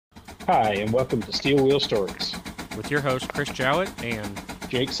Hi, and welcome to Steel Wheel Stories with your host, Chris Jowett and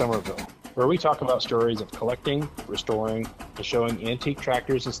Jake Somerville, where we talk about stories of collecting, restoring, and showing antique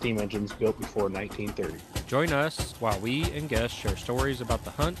tractors and steam engines built before 1930. Join us while we and guests share stories about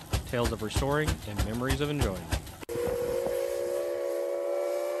the hunt, tales of restoring, and memories of enjoying.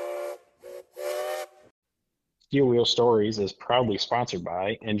 Steel Wheel Stories is proudly sponsored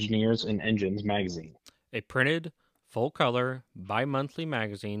by Engineers and Engines magazine, a printed, full-color, bi-monthly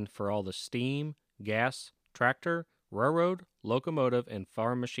magazine for all the steam, gas, tractor, railroad, locomotive, and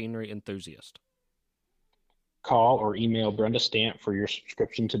farm machinery enthusiast. Call or email Brenda Stamp for your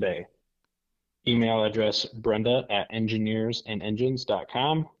subscription today. Email address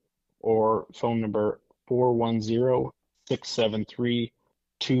brenda@engineersandengines.com or phone number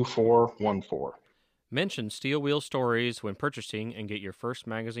 410-673-2414. Mention Steel Wheel Stories when purchasing and get your first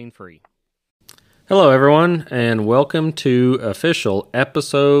magazine free. Hello, everyone, and welcome to official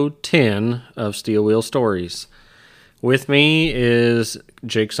episode 10 of Steel Wheel Stories. With me is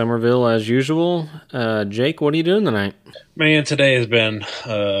Jake Somerville, as usual. Jake, what are you doing tonight? Man, today has been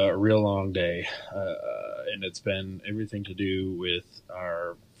a real long day, and it's been everything to do with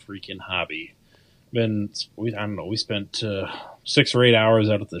our freaking hobby. We spent 6 or 8 hours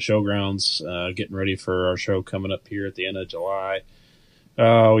out at the showgrounds getting ready for our show coming up here at the end of July.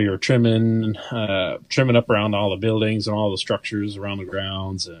 We were trimming up around all the buildings and all the structures around the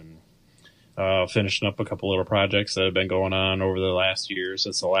grounds, and finishing up a couple little projects that have been going on over the last year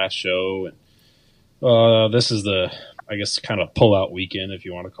since the last show. And this is I guess, kind of pull-out weekend, if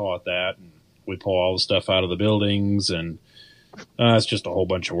you want to call it that. And we pull all the stuff out of the buildings, and it's just a whole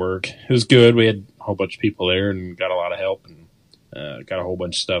bunch of work. It was good. We had a whole bunch of people there and got a lot of help and got a whole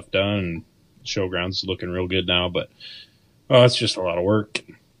bunch of stuff done. And showgrounds is looking real good now, but it's just a lot of work.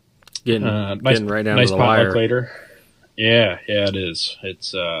 Getting right down to the wire later. Yeah, it is.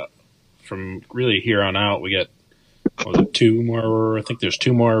 It's from really here on out. We got 2 more. I think there's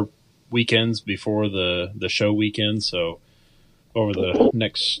 2 more weekends before the show weekend. So over the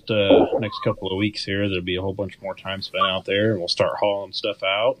next couple of weeks here, there'll be a whole bunch more time spent out there, and we'll start hauling stuff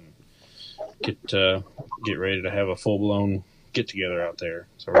out and get ready to have a full blown get together out there.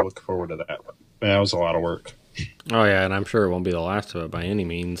 So we're looking forward to that. That was a lot of work. Oh, yeah, and I'm sure it won't be the last of it by any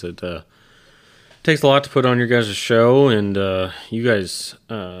means. It takes a lot to put on your guys' show, and you guys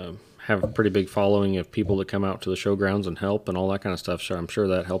have a pretty big following of people that come out to the showgrounds and help and all that kind of stuff, so I'm sure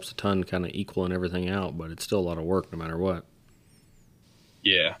that helps a ton, kind of equaling everything out, but it's still a lot of work no matter what.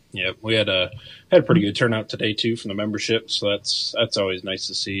 Yeah. We had a pretty good turnout today, too, from the membership, so that's always nice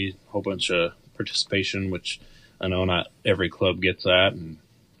to see. A whole bunch of participation, which I know not every club gets that, and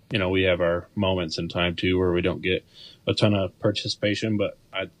we have our moments in time too where we don't get a ton of participation, but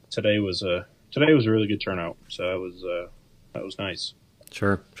today was a really good turnout, so that was nice.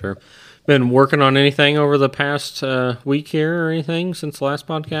 Sure. Been working on anything over the past week here or anything since the last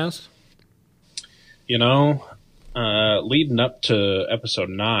podcast? Leading up to episode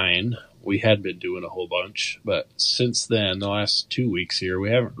 9, we had been doing a whole bunch, but since then, the last 2 weeks here,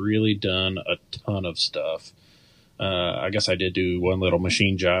 we haven't really done a ton of stuff. I guess I did do one little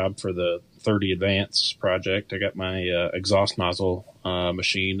machine job for the 30 Advance project. I got my exhaust nozzle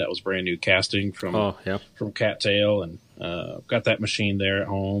machine that was brand new casting from Cattail, and got that machine there at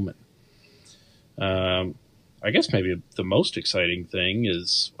home. And I guess maybe the most exciting thing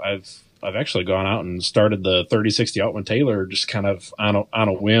is I've actually gone out and started the 3060 Altman Taylor just kind of on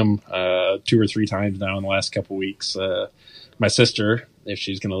a whim 2 or 3 times now in the last couple of weeks. My sister, if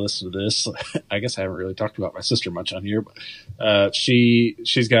she's going to listen to this, I guess I haven't really talked about my sister much on here, but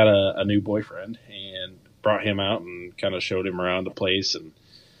she's got a new boyfriend and brought him out and kind of showed him around the place, and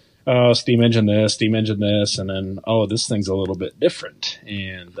steam engine this, and then this thing's a little bit different,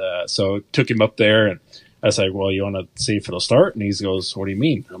 and so took him up there, and I was like, well, you want to see if it'll start? And he goes, what do you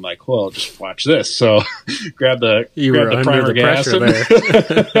mean? I'm like, well, just watch this. So grab the primer gas.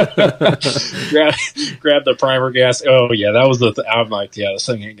 grab the primer gas. Oh, yeah, that was I'm like, yeah, this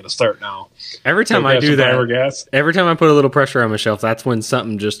thing ain't going to start now. Every time I do that, every time I put a little pressure on my shelf, that's when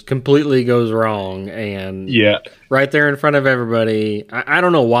something just completely goes wrong. And right there in front of everybody, I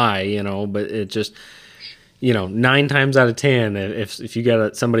don't know why, but it just... 9 times out of 10, if you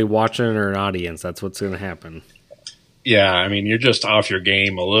got somebody watching or an audience, that's what's going to happen. Yeah, I mean, you're just off your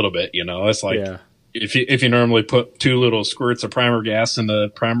game a little bit, It's like if you normally put 2 little squirts of primer gas in the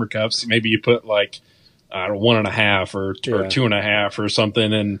primer cups, maybe you put like 1.5 or 2.5 or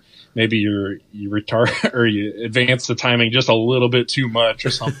something, and maybe you retard or you advance the timing just a little bit too much or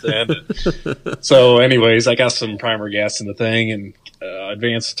something. So, anyways, I got some primer gas in the thing and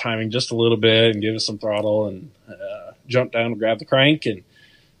advanced the timing just a little bit and give it some throttle and jump down and grab the crank and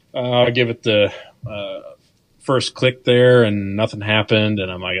I give it the first click there, and nothing happened,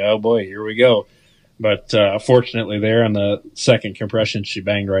 and I'm like, oh boy, here we go. But fortunately, there on the second compression, she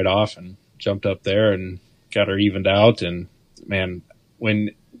banged right off and jumped up there and got her evened out. And man,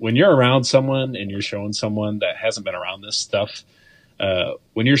 when you're around someone and you're showing someone that hasn't been around this stuff,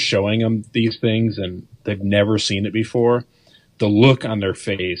 when you're showing them these things and they've never seen it before, the look on their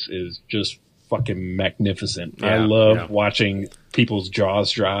face is just fucking magnificent. Yeah, I love watching people's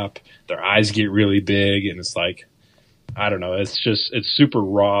jaws drop, their eyes get really big, and it's like, I don't know, it's super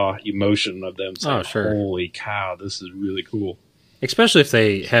raw emotion of them saying, sure. Holy cow, this is really cool. Especially if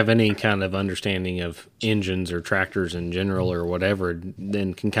they have any kind of understanding of engines or tractors in general or whatever,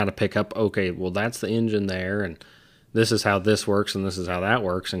 then can kind of pick up, okay, well, that's the engine there, and this is how this works, and this is how that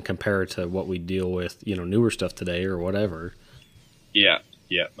works, and compare it to what we deal with, newer stuff today or whatever. Yeah,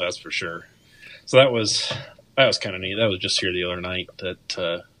 that's for sure. So that was kind of neat. That was just here the other night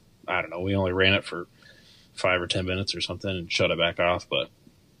that, I don't know, we only ran it for 5 or 10 minutes or something and shut it back off. But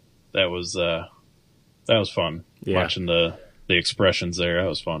that was fun. Yeah. Watching the expressions there. That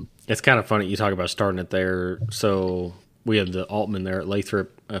was fun. It's kind of funny you talk about starting it there. So we had the Altman there at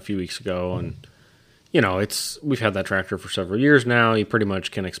Lathrop a few weeks ago, and we've had that tractor for several years now. You pretty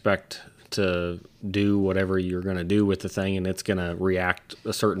much can expect to do whatever you're going to do with the thing, and it's going to react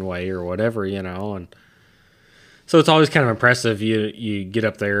a certain way or whatever, and so it's always kind of impressive. You get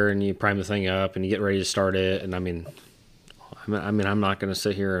up there and you prime the thing up and you get ready to start it, and I mean I'm not going to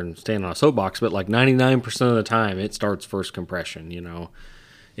sit here and stand on a soapbox, but like 99% of the time it starts first compression.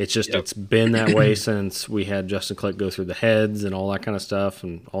 It's just It's been that way since we had Justin Click go through the heads and all that kind of stuff,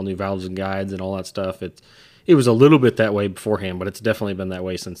 and all new valves and guides and all that stuff. It was a little bit that way beforehand, but it's definitely been that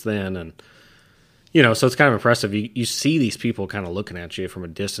way since then. And, so it's kind of impressive. You see these people kind of looking at you from a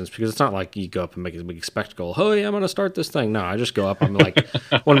distance, because it's not like you go up and make a big spectacle. Oh, yeah, I'm going to start this thing. No, I just go up. I'm like,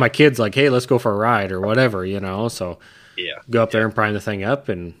 one of my kids like, hey, let's go for a ride or whatever, So go up there and prime the thing up.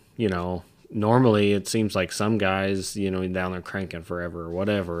 And, normally it seems like some guys, down there cranking forever or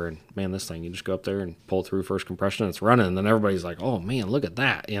whatever. And, man, this thing, you just go up there and pull through first compression and it's running. And then everybody's like, oh, man, look at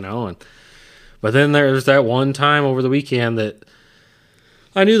that, But then there's that one time over the weekend that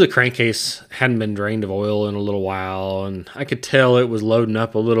I knew the crankcase hadn't been drained of oil in a little while, and I could tell it was loading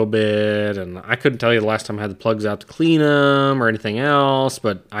up a little bit, and I couldn't tell you the last time I had the plugs out to clean them or anything else,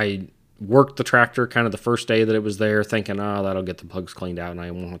 but I worked the tractor kind of the first day that it was there thinking, that'll get the plugs cleaned out and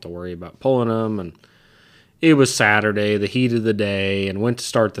I won't have to worry about pulling them. And it was Saturday, the heat of the day, and went to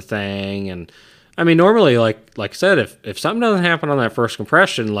start the thing. And I mean, normally, like I said, if something doesn't happen on that first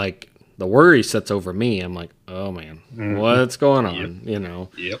compression, like, the worry sets over me. I'm like, oh man, what's going on?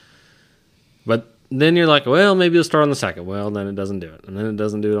 Yep. But then you're like, well, maybe it'll start on the second. Well, then it doesn't do it. And then it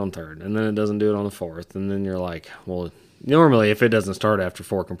doesn't do it on third. And then it doesn't do it on the fourth. And then you're like, well, normally if it doesn't start after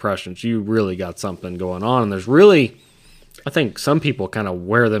 4 compressions, you really got something going on. And there's really, I think some people kind of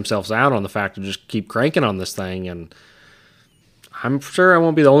wear themselves out on the fact to just keep cranking on this thing. And I'm sure I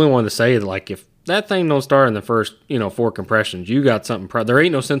won't be the only one to say that, like, if that thing don't start in the first, 4 compressions, you got something. There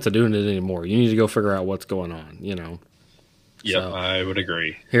ain't no sense of doing it anymore. You need to go figure out what's going on, Yeah, so, I would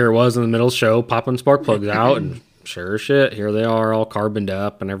agree. Here it was in the middle of the show, popping spark plugs out, and sure as shit, here they are all carboned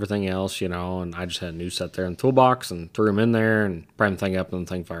up and everything else, and I just had a new set there in the toolbox and threw them in there and primed the thing up, and the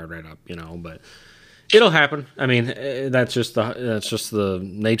thing fired right up, but it'll happen. I mean, that's just the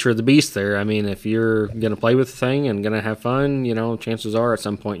nature of the beast there. I mean, if you're going to play with the thing and going to have fun, chances are at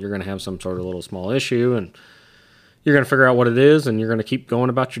some point you're going to have some sort of little small issue, and you're going to figure out what it is, and you're going to keep going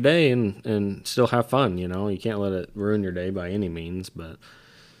about your day and still have fun, You can't let it ruin your day by any means, but,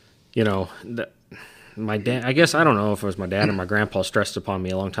 my dad, I guess, I don't know if it was my dad or my grandpa stressed upon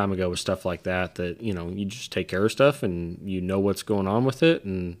me a long time ago with stuff like that, you just take care of stuff and you know what's going on with it.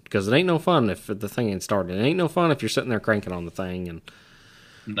 And because it ain't no fun if the thing ain't started. It ain't no fun if you're sitting there cranking on the thing and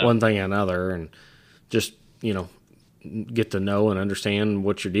one thing and another, and just, get to know and understand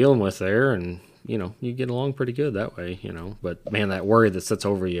what you're dealing with there. And, you get along pretty good that way, but man, that worry that sits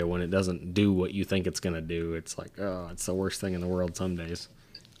over you when it doesn't do what you think it's going to do, it's like, oh, it's the worst thing in the world some days.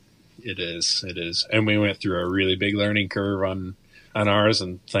 It is. And we went through a really big learning curve on ours,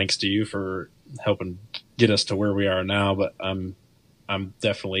 and thanks to you for helping get us to where we are now. But I'm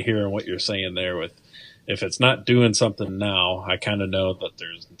definitely hearing what you're saying there with, if it's not doing something now, I kind of know that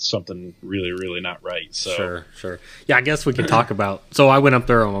there's something really, really not right. So Sure. Yeah, I guess we can talk about, so I went up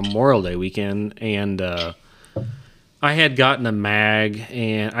there on Memorial Day weekend, and I had gotten a mag,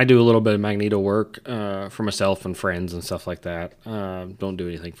 and I do a little bit of magneto work for myself and friends and stuff like that. Don't do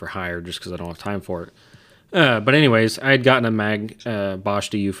anything for hire just because I don't have time for it. But anyways, I had gotten a mag Bosch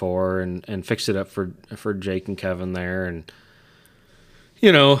DU4 and fixed it up for Jake and Kevin there. And,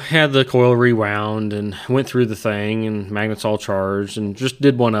 had the coil rewound and went through the thing and magnets all charged and just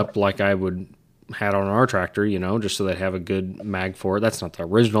did one up like I would had on our tractor, just so they have a good mag for it. That's not the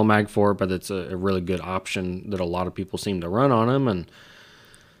original mag for it, but it's a really good option that a lot of people seem to run on them. And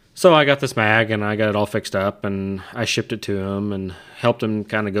so I got this mag and I got it all fixed up and I shipped it to him and helped him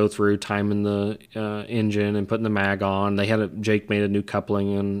kind of go through timing the engine and putting the mag on. Jake made a new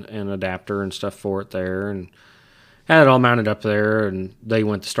coupling and adapter and stuff for it there and had it all mounted up there, and they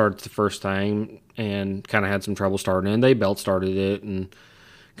went to start the first thing and kind of had some trouble starting it. They belt started it and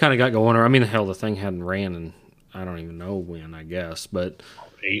kind of got going. I mean, hell, the thing hadn't ran in, I don't even know when, I guess, but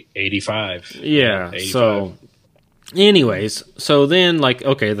 85. Yeah. 85. So anyways, so then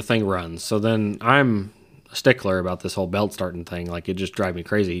okay, the thing runs. So then I'm a stickler about this whole belt starting thing. Like, it just drives me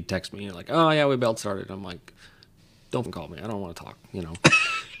crazy. He texts me like, "Oh yeah, we belt started." I'm like, "Don't call me. I don't want to talk."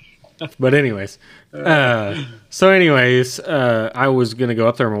 But anyways, I was going to go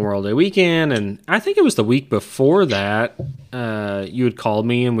up there Memorial Day weekend, and I think it was the week before that, you had called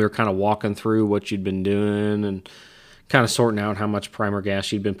me, and we were kind of walking through what you'd been doing and kind of sorting out how much primer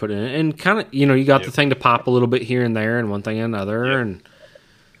gas you'd been putting in, and kind of, you got the thing to pop a little bit here and there and one thing and another,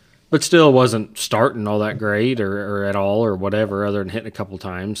 but still wasn't starting all that great or at all or whatever, other than hitting a couple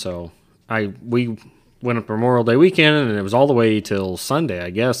times. So we went up Memorial Day weekend, and it was all the way till Sunday, I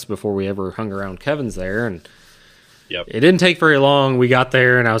guess, before we ever hung around Kevin's there. And it didn't take very long. We got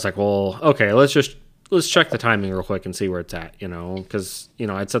there, and I was like, well, okay, let's check the timing real quick and see where it's at, because,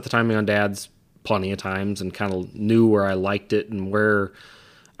 I'd set the timing on Dad's plenty of times and kind of knew where I liked it and where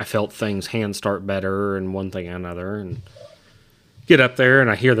I felt things hand start better and one thing and another. And get up there, and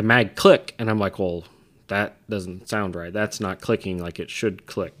I hear the mag click, and I'm like, well, that doesn't sound right. That's not clicking like it should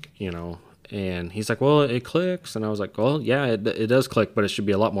click, And he's like, well, it clicks. And I was like, well, yeah, it does click, but it should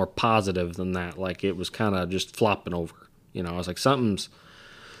be a lot more positive than that. Like, it was kind of just flopping over. I was like, something's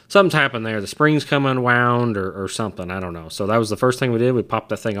happened there. The spring's come unwound or something. I don't know. So that was the first thing we did. We popped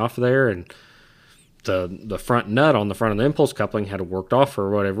that thing off of there, and the front nut on the front of the impulse coupling had worked off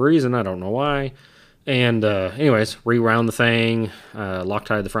for whatever reason. I don't know why. And anyways, rewound the thing,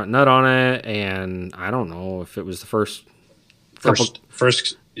 Loctited the front nut on it, and I don't know if it was the first couple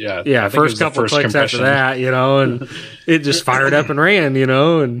clicks after that, and it just fired up and ran,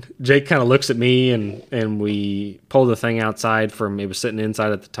 and Jake kind of looks at me, and we pulled the thing outside from, it was sitting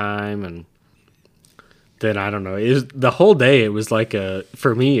inside at the time, and then I don't know, the whole day it was like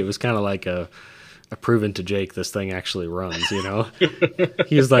for me it was kind of like a proving to Jake this thing actually runs,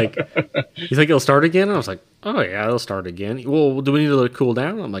 He's like, you think it'll start again? And I was like, oh yeah, it'll start again. Well, do we need to let it cool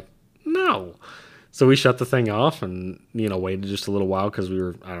down? I'm like, no. So we shut the thing off and, waited just a little while because we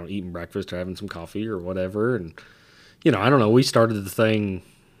were, eating breakfast or having some coffee or whatever. And, I don't know, we started the thing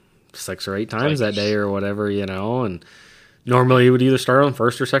 6 or 8 times that day or whatever, and normally it would either start on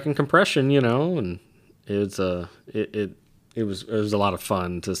first or second compression, and it was a lot of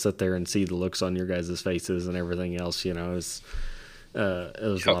fun to sit there and see the looks on your guys' faces and everything else, It was a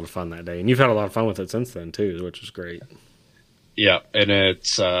lot of fun that day. And you've had a lot of fun with it since then too, which is great. Yeah, and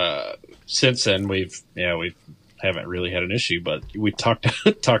it's since then we haven't really had an issue, but we talked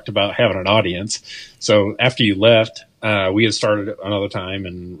about having an audience. So after you left, we had started another time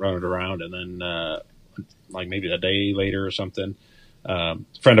and run it around, and then like maybe a day later or something, a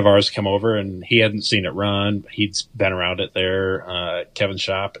friend of ours come over and he hadn't seen it run. He'd been around it there at Kevin's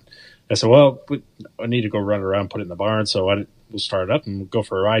shop. I said, well, I need to go run it around, put it in the barn. So we'll start it up and go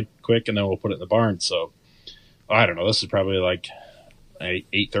for a ride quick, and then we'll put it in the barn. So I don't know. This is probably like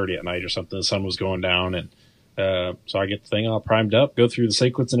 8:30 at night or something. The sun was going down, and so I get the thing all primed up, go through the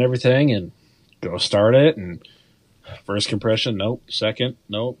sequence and everything, and go start it. And first compression, nope. Second,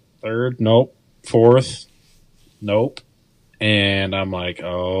 nope. Third, nope. Fourth, nope. And I'm like,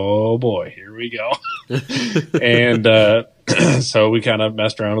 oh boy, here we go. And so we kind of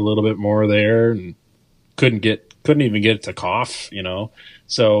messed around a little bit more there, and couldn't even get it to cough,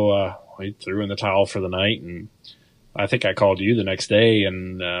 So we threw in the towel for the night, and I think I called you the next day,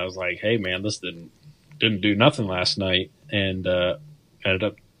 and I was like, hey man, this didn't do nothing last night, and ended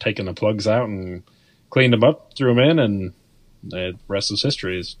up taking the plugs out and cleaned them up, threw them in, and the rest is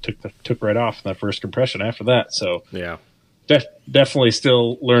history. Is took right off in that first compression after that. So yeah, definitely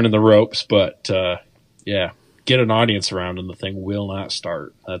still learning the ropes, but yeah, get an audience around and the thing will not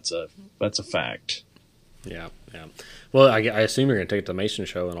start. That's a fact. Yeah. Well, I assume you're going to take it to the Mason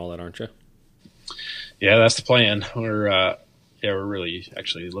show and all that, aren't you? Yeah, that's the plan. We're really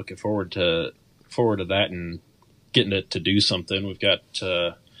actually looking forward to that and getting it to do something. We've got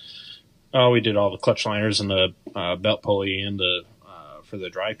we did all the clutch liners and the belt pulley and for the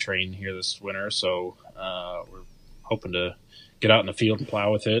drivetrain here this winter, so we're hoping to get out in the field and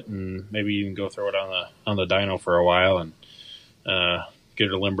plow with it, and maybe even go throw it on the dyno for a while and get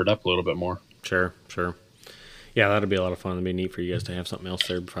her limbered up a little bit more. Sure. Yeah, that'd be a lot of fun. It'd be neat for you guys to have something else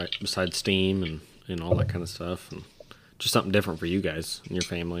there besides steam and all that kind of stuff, and just something different for you guys and your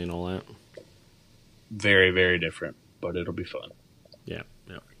family and all that. Very, very different, but it'll be fun. Yeah.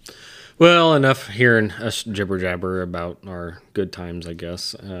 Well, enough hearing us jibber-jabber about our good times, I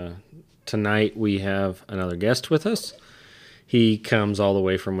guess. Tonight we have another guest with us. He comes all the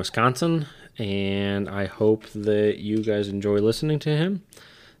way from Wisconsin, and I hope that you guys enjoy listening to him.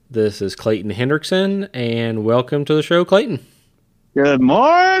 This is Clayton Hendrickson, and welcome to the show, Clayton. Good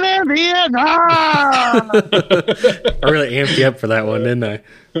morning, Vietnam! I really amped you up for that one, didn't I?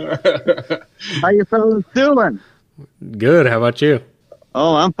 How you fellas doing? Good. How about you?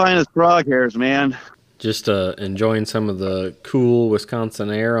 Oh, I'm fine as frog hairs, man. Just enjoying some of the cool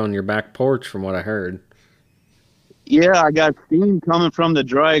Wisconsin air on your back porch, from what I heard. Yeah, I got steam coming from the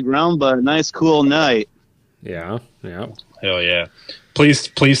dry ground, but a nice cool night. Yeah. Hell yeah.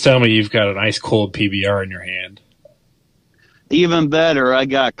 Please tell me you've got an ice cold PBR in your hand. Even better, I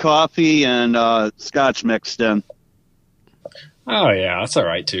got coffee and scotch mixed in. Oh yeah, that's all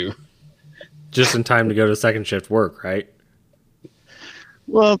right too. Just in time to go to second shift work, right?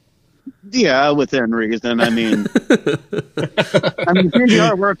 Well, yeah, within reason. I mean,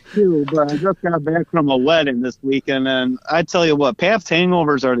 PBR works too, but I just got back from a wedding this weekend, and I tell you what, Pabst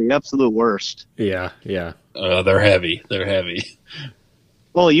hangovers are the absolute worst. Yeah. They're heavy.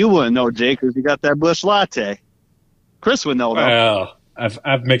 Well, you wouldn't know, Jake, because you got that Busch Latte. Chris would know, though. Well,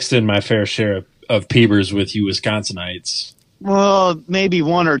 I've mixed in my fair share of Peebers with you Wisconsinites. Well, maybe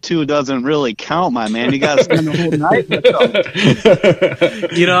one or two doesn't really count, my man. You got to spend the whole night with them.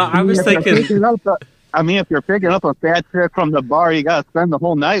 I was thinking... if you're picking up a fat chick from the bar, you got to spend the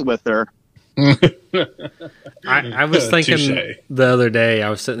whole night with her. I was thinking Touché. the other day, I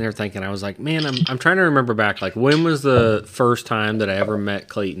was sitting there thinking, I was like, man, I'm trying to remember back, like, when was the first time that I ever met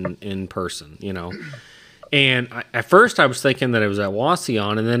Clayton in person, And at first I was thinking that it was at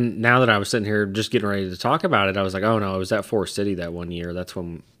Wasion, and then now that I was sitting here just getting ready to talk about it, I was like, oh no, it was at Forest City that one year. That's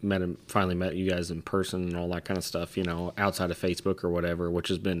when finally met you guys in person and all that kind of stuff, outside of Facebook or whatever, which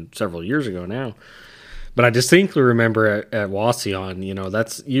has been several years ago now. But I distinctly remember at Wasion,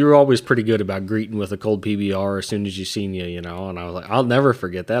 you're always pretty good about greeting with a cold PBR as soon as you seen you, and I was like, I'll never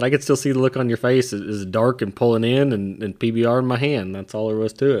forget that. I could still see the look on your face. It was dark and pulling in and PBR in my hand. That's all there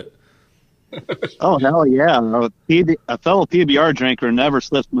was to it. Oh, hell yeah. A fellow PBR drinker never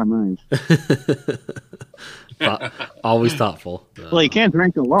slips my mind. Always thoughtful. Well, you can't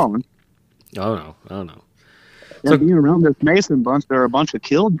drink alone. Oh, no. So, being around this Mason bunch, they're a bunch of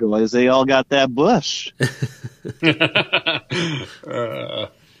killjoys. They all got that bush.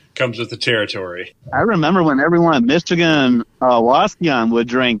 Comes with the territory. I remember when everyone in Michigan, Wasion would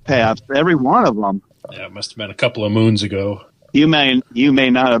drink Pabst, every one of them. Yeah, it must have been a couple of moons ago. You may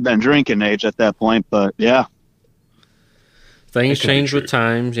not have been drinking age at that point, but yeah. Things change with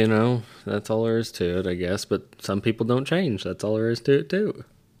times, That's all there is to it, I guess. But some people don't change. That's all there is to it, too.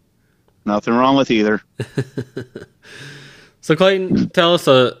 Nothing wrong with either. So, Clayton, tell us,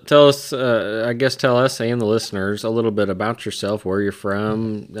 and the listeners a little bit about yourself, where you're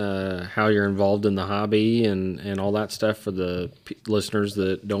from, how you're involved in the hobby, and all that stuff for the listeners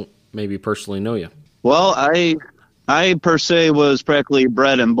that don't maybe personally know you. Well, I per se was practically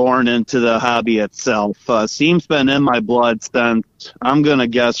bred and born into the hobby itself. Steam's been in my blood since, I'm going to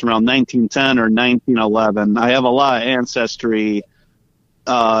guess, around 1910 or 1911. I have a lot of ancestry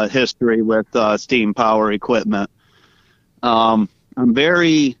history with steam power equipment. I'm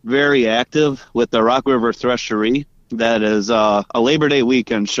very, very active with the Rock River Threshery. That is a Labor Day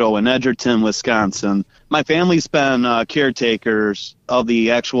weekend show in Edgerton, Wisconsin. My family's been caretakers of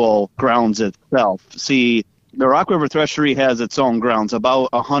the actual grounds itself. See, the Rock River Threshery has its own grounds,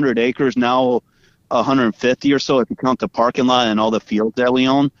 about 100 acres now, 150 or so if you count the parking lot and all the fields that we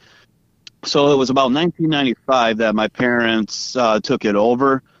own. So it was about 1995 that my parents took it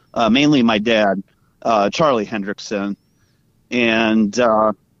over, mainly my dad, Charlie Hendrickson. And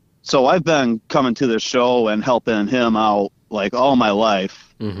so I've been coming to the show and helping him out like all my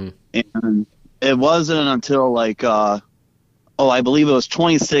life. Mm-hmm. And it wasn't until I believe it was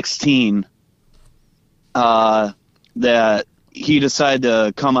 2016 that he decided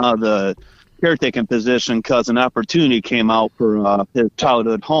to come out of the caretaking position because an opportunity came out for his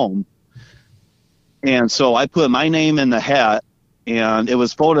childhood home. And so I put my name in the hat, and it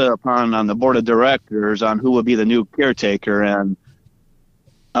was voted upon on the board of directors on who would be the new caretaker, and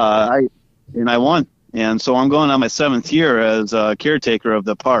I won. And so I'm going on my 7th year as a caretaker of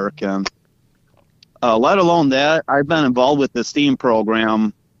the park, and Let alone that, I've been involved with the STEAM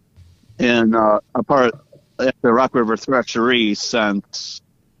program in a part at the Rock River Threshery since,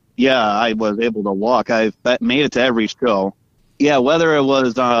 I was able to walk. I've made it to every show. Yeah, whether it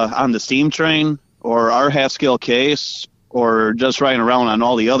was on the steam train or our half-scale case or just riding around on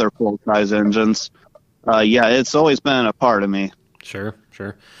all the other full-size engines, it's always been a part of me. Sure.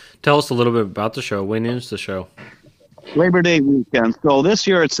 Tell us a little bit about the show. When is the show? Labor Day weekend. So this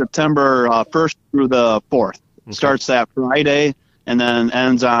year it's September 1st through the 4th. Okay. Starts that Friday and then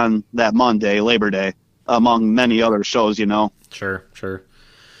ends on that Monday, Labor Day, among many other shows, Sure.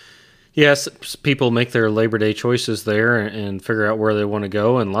 Yes, people make their Labor Day choices there and figure out where they want to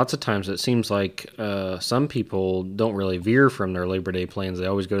go. And lots of times it seems like some people don't really veer from their Labor Day plans. They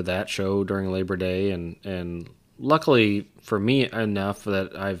always go to that show during Labor Day. And luckily for me enough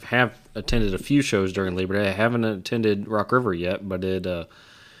that I have attended a few shows during Labor Day. I haven't attended Rock River yet, but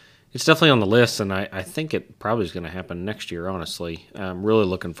it's definitely on the list. And I think it probably is going to happen next year, honestly. I'm really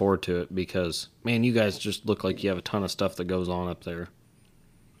looking forward to it because, man, you guys just look like you have a ton of stuff that goes on up there.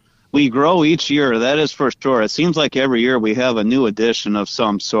 We grow each year, that is for sure. It seems like every year we have a new edition of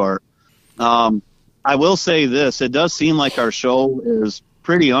some sort. I will say this, it does seem like our show is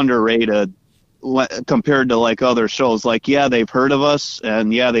pretty underrated compared to like other shows. Like, they've heard of us,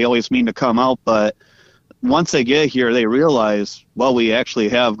 and they always mean to come out, but once they get here, they realize what we actually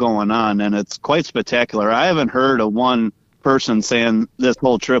have going on, and it's quite spectacular. I haven't heard of one person saying this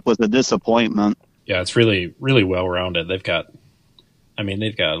whole trip was a disappointment. Yeah, it's really, really well-rounded. They've got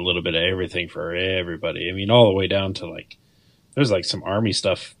a little bit of everything for everybody. I mean, all the way down to there's some Army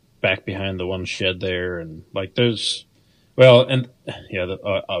stuff back behind the one shed there, and a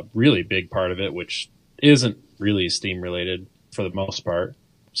really big part of it, which isn't really steam related for the most part.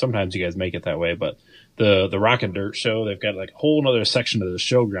 Sometimes you guys make it that way, but the Rock and Dirt show, they've got a whole other section of the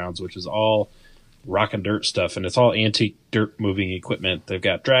showgrounds, which is all rock and dirt stuff, and it's all antique dirt moving equipment. They've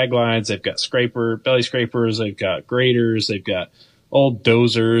got drag lines, they've got belly scrapers, they've got graders, they've got old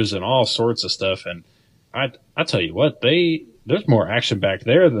dozers and all sorts of stuff. And I tell you what, there's more action back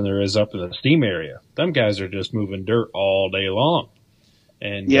there than there is up in the steam area. Them guys are just moving dirt all day long.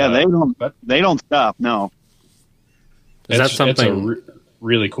 And they don't stop. No. It's a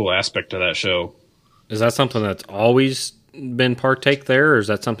really cool aspect to that show. Is that something that's always been partake there, or is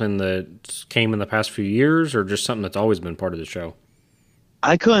that something that came in the past few years, or just something that's always been part of the show?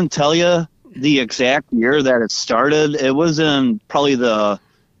 I couldn't tell you the exact year that it started. It was in probably the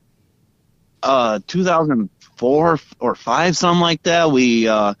 2004 or 5, something like that. We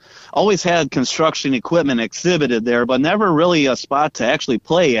always had construction equipment exhibited there, but never really a spot to actually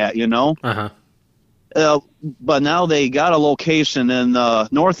play at, But now they got a location in the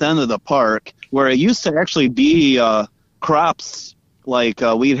north end of the park where it used to actually be crops.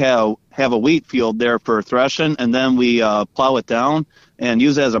 We'd have a wheat field there for threshing, and then we plow it down and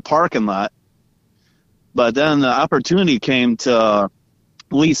use it as a parking lot. But then the opportunity came to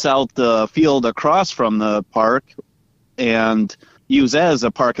lease out the field across from the park and use that as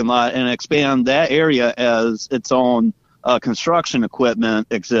a parking lot and expand that area as its own construction equipment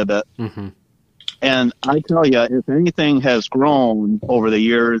exhibit. Mm-hmm. And I tell you, if anything has grown over the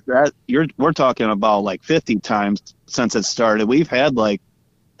years, we're talking about 50 times since it started. We've had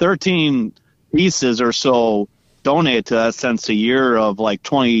 13 pieces or so donated to us since the year of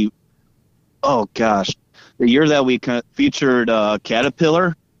 20. Oh gosh, the year that we featured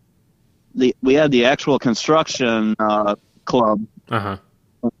Caterpillar, we had the actual construction club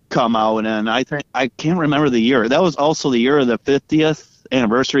come out, and I can't remember the year. That was also the year of the 50th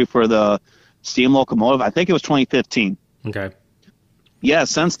anniversary for the steam locomotive. I think it was 2015. Okay. Yeah,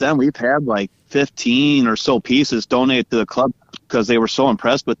 since then we've had 15 or so pieces donated to the club because they were so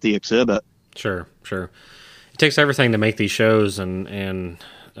impressed with the exhibit. Sure. It takes everything to make these shows, and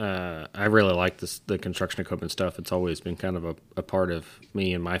I really like the construction equipment stuff. It's always been kind of a part of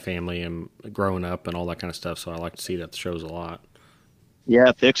me and my family and growing up and all that kind of stuff, so I like to see it at the shows a lot.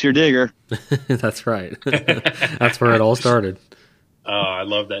 Yeah, fix your digger. That's right. That's where it all started. Oh, I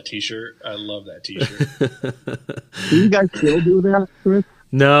love that T-shirt. Do you guys still do that, Chris?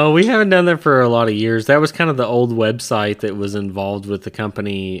 No, we haven't done that for a lot of years. That was kind of the old website that was involved with the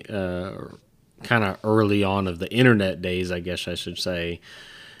company kind of early on of the internet days, I guess I should say.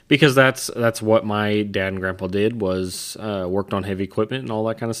 Because that's what my dad and grandpa did, was worked on heavy equipment and all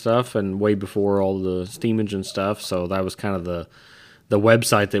that kind of stuff, and way before all the steam engine stuff. So that was kind of the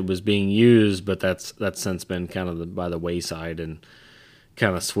website that was being used, but that's since been kind of by the wayside and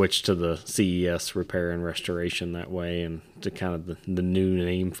kind of switched to the CES repair and restoration that way, and to kind of the new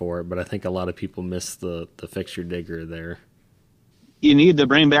name for it. But I think a lot of people miss the fix your digger there. You need to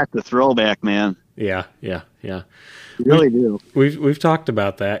bring back the throwback, man. Yeah. You really do. We've talked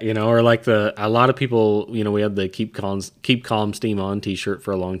about that, or like a lot of people, we had the Keep Calm Steam On T-shirt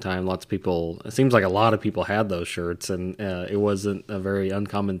for a long time. Lots of people, it seems like a lot of people had those shirts, and it wasn't a very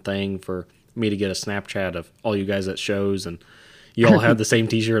uncommon thing for me to get a Snapchat of all you guys at shows, and you all had the same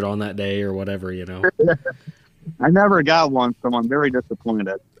T-shirt on that day or whatever, I never got one, so I'm very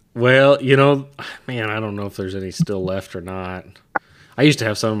disappointed. Well, man, I don't know if there's any still left or not. I used to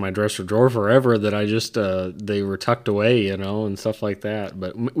have some in my dresser drawer forever that I just, they were tucked away, and stuff like that.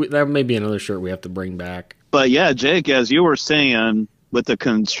 But that may be another shirt we have to bring back. But yeah, Jake, as you were saying, with the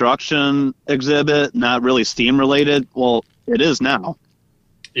construction exhibit, not really steam related, well, it is now.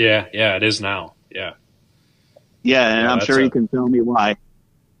 Yeah, it is now. Yeah. Yeah, and I'm sure you can tell me why.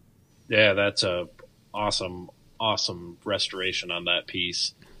 Yeah, that's a awesome restoration on that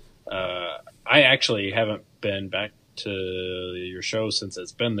piece. I actually haven't been back to your show since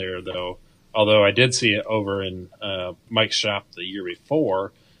it's been there, though. Although I did see it over in Mike's shop the year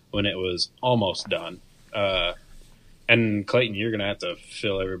before when it was almost done. And Clayton, you're going to have to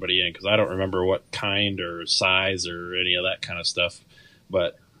fill everybody in because I don't remember what kind or size or any of that kind of stuff.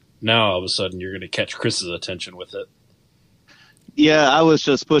 But now all of a sudden you're going to catch Chris's attention with it. Yeah, I was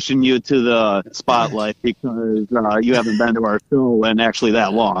just pushing you to the spotlight because you haven't been to our show in actually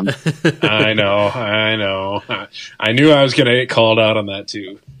that long. I know. I knew I was going to get called out on that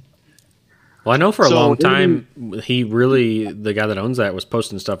too. Well, I know for a long time, the guy that owns that was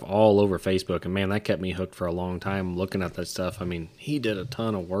posting stuff all over Facebook, and man, that kept me hooked for a long time looking at that stuff. I mean, he did a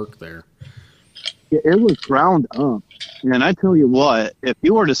ton of work there. It was ground up. And I tell you what, if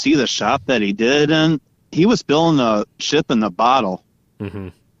you were to see the shop that he did in, he was building a ship in the bottle. Mm-hmm.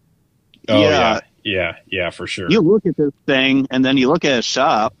 Oh, yeah, for sure. You look at this thing, and then you look at his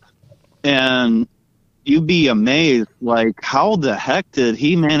shop, and you'd be amazed, like, how the heck did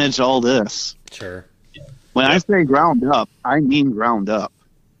he manage all this? Sure. When I say ground up, I mean ground up.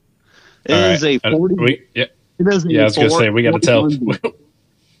 It is a 40... It is I was going to say, we got to tell...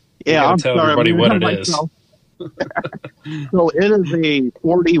 I'm tell sorry, everybody what it is. So it is a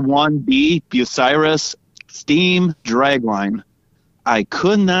 41B Bucyrus steam dragline. I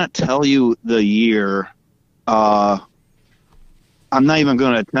could not tell you the year. I'm not even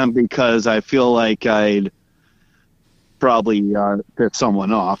going to attempt because I feel like I'd probably piss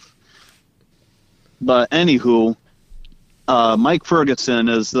someone off. But anywho, Mike Ferguson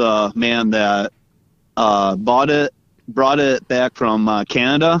is the man that brought it back from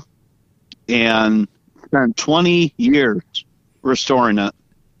Canada, and spent 20 years restoring it.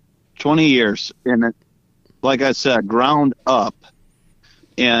 20 years. And it, like I said, ground up.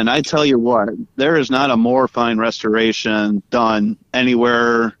 And I tell you what, there is not a more fine restoration done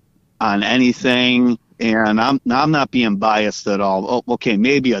anywhere on anything. And I'm not being biased at all. Oh, okay,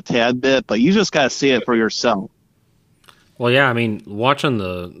 maybe a tad bit, but you just got to see it for yourself. Well, yeah, I mean, watching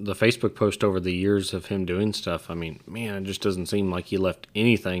the Facebook post over the years of him doing stuff, I mean, man, it just doesn't seem like he left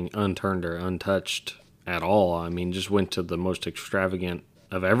anything unturned or untouched at all. I mean, just went to the most extravagant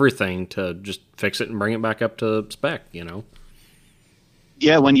of everything to just fix it and bring it back up to spec,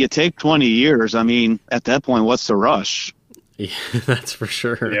 Yeah, when you take 20 years, I mean, at that point, what's the rush? Yeah, that's for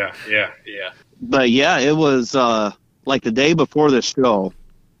sure. Yeah. But yeah, it was like the day before the show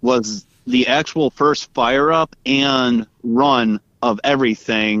was the actual first fire up and run of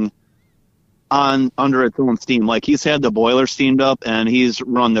everything under its own steam. Like, he's had the boiler steamed up and he's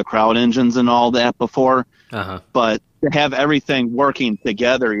run the crowd engines and all that before. Uh-huh. But to have everything working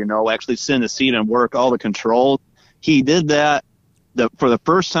together, actually sit in the seat and work all the controls, he did that for the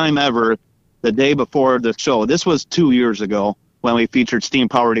first time ever the day before the show. This was 2 years ago when we featured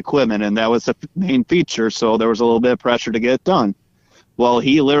steam-powered equipment, and that was the main feature, so there was a little bit of pressure to get it done. Well,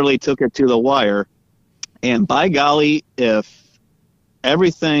 he literally took it to the wire, and by golly, if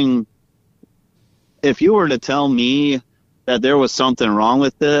you were to tell me that there was something wrong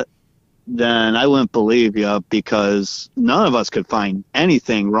with it, then I wouldn't believe you, because none of us could find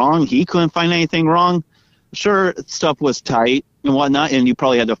anything wrong. He couldn't find anything wrong. Sure, stuff was tight and whatnot, and you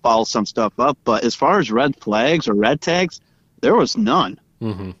probably had to follow some stuff up, but as far as red flags or red tags, there was none.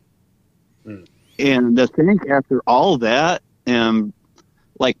 Mm-hmm. And to think after all that, and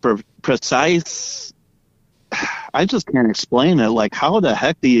like precise, I just can't explain it. Like, how the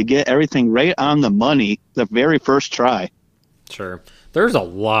heck do you get everything right on the money the very first try? Sure. There's a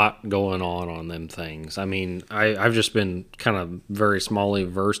lot going on them things. I mean, I've just been kind of very smally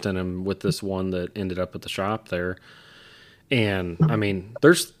versed in them with this one that ended up at the shop there. And, I mean,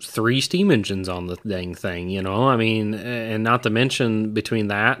 there's 3 steam engines on the dang thing, I mean, and not to mention between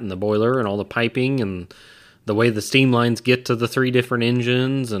that and the boiler and all the piping and the way the steam lines get to the 3 different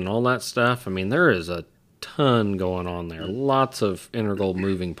engines and all that stuff. I mean, there is a ton going on there. Lots of integral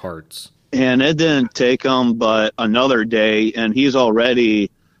moving parts. And it didn't take him but another day, and he's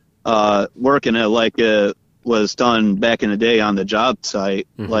already working it like it was done back in the day on the job site.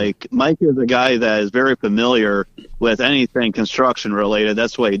 Mm-hmm. Like, Mike is a guy that is very familiar with anything construction related.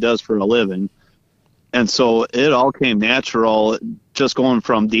 That's what he does for a living. And so it all came natural, just going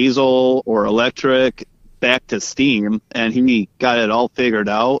from diesel or electric back to steam, and he got it all figured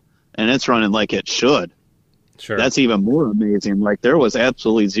out, and it's running like it should. Sure. That's even more amazing. Like, there was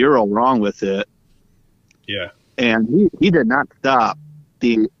absolutely zero wrong with it. Yeah. And he did not stop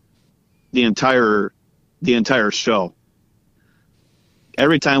the entire show.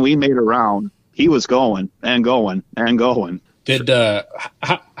 Every time we made a round, he was going and going and going. Did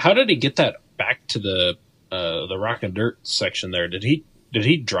how did he get that back to the rock and dirt section there? Did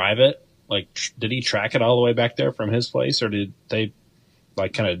he drive it? Like, did he track it all the way back there from his place, or did they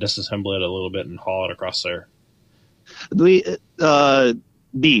like kind of disassemble it a little bit and haul it across there? We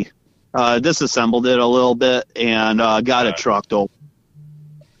disassembled it a little bit and got it trucked over.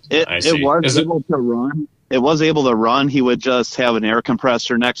 It was able to run. It was able to run. He would just have an air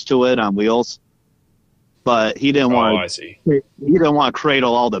compressor next to it on wheels, but he didn't want. I see. He didn't want to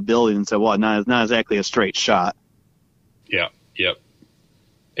cradle all the buildings and whatnot. It's not exactly a straight shot. Yeah. Yep.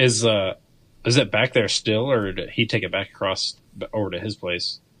 Is it back there still, or did he take it back across over to his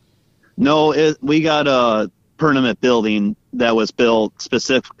place? No, we got a permanent building that was built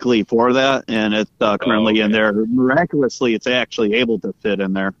specifically for that, and it's currently in there. Miraculously, it's actually able to fit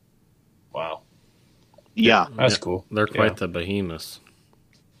in there. Wow. Yeah. That's cool. They're quite the behemoths.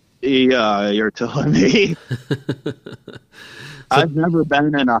 Yeah, you're telling me. I've never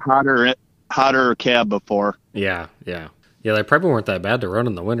been in a hotter cab before. Yeah. They probably weren't that bad to run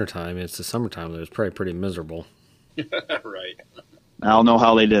in the wintertime. It's the summertime. It was probably pretty miserable. Right. I don't know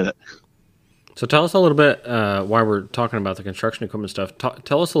how they did it. So tell us a little bit, while we're talking about the construction equipment stuff,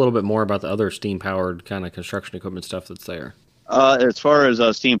 tell us a little bit more about the other steam-powered kind of construction equipment stuff that's there. As far as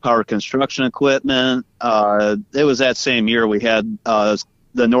steam-powered construction equipment, it was that same year we had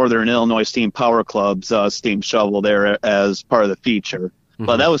the Northern Illinois Steam Power Club's steam shovel there as part of the feature. Mm-hmm.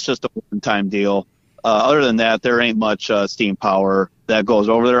 But that was just a one-time deal. Other than that, there ain't much steam power that goes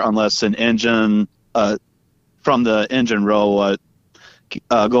over there unless an engine from the engine row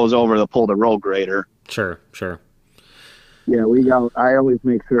goes over to pull the roll grader. Sure. Yeah, I always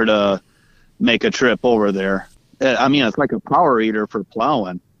make sure to make a trip over there. I mean, it's like a power eater for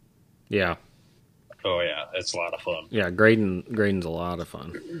plowing. Yeah. Oh yeah, it's a lot of fun. Yeah, grading's a lot of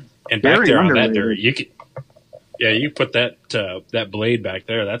fun. And back there on that dirt, you put that blade back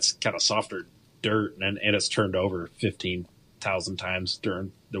there. That's kind of softer dirt, and it's turned over 15,000 times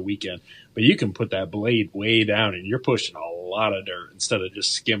during the weekend. But you can put that blade way down, and you're pushing a lot of dirt instead of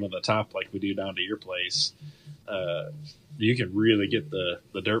just skimming the top like we do down to your place. You can really get the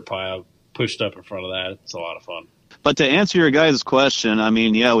dirt pile pushed up in front of that. It's a lot of fun. But to answer your guys' question, I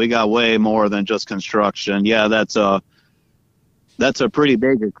mean, yeah, we got way more than just construction. Yeah, that's a pretty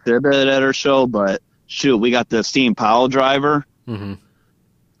big exhibit at our show. But shoot, we got the steam pile driver. Mm-hmm.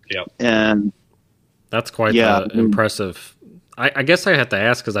 Yep. And that's quite impressive. I guess I have to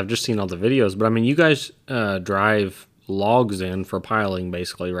ask because I've just seen all the videos. But I mean, you guys drive logs in for piling,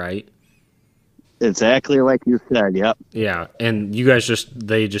 basically, right? Exactly like you said, yep. Yeah, and you guys just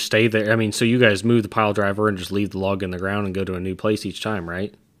stay there. I mean, so you guys move the pile driver and just leave the log in the ground and go to a new place each time,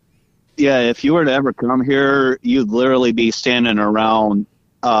 right? Yeah, if you were to ever come here, you'd literally be standing around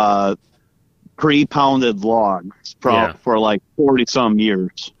pre-pounded logs for like 40-some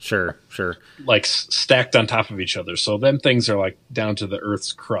years. Sure. Like stacked on top of each other. So them things are like down to the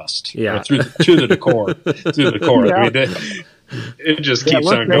Earth's crust. Yeah. Through the core. Through the core. Yeah. I mean, it just keeps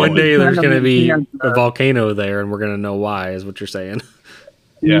on going. One day there's going to be a volcano there, and we're going to know why, is what you're saying.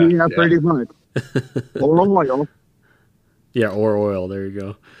 Yeah, pretty much. Or oil. Yeah, or oil. There you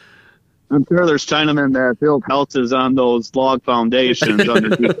go. I'm sure there's Chinamen that build houses on those log foundations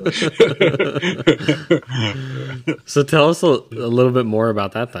underneath. So tell us a little bit more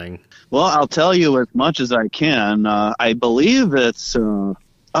about that thing. Well, I'll tell you as much as I can. I believe it's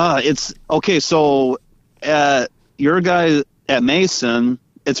okay. So at your guy at Mason,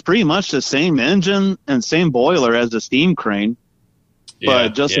 it's pretty much the same engine and same boiler as the steam crane, but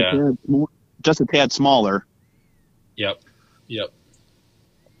just a tad smaller. Yep.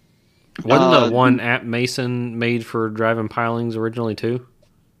 Wasn't the one at Mason made for driving pilings originally too?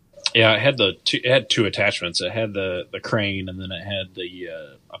 Yeah, it had two attachments. It had the crane, and then it had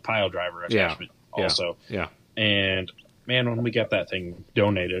a pile driver attachment also. Yeah. And man, when we got that thing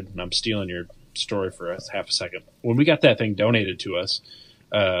donated, and I'm stealing story for us half a second. When we got that thing donated to us,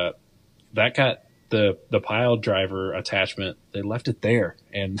 that got the pile driver attachment. They left it there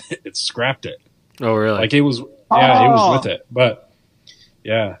and it scrapped it. Oh, really? Like it was, it was with it. But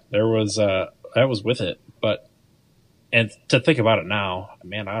yeah, there was that was with it. But and to think about it now,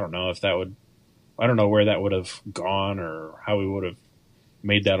 man, I don't know if that would. I don't know where that would have gone or how we would have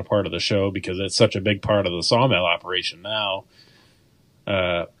made that a part of the show because it's such a big part of the sawmill operation now.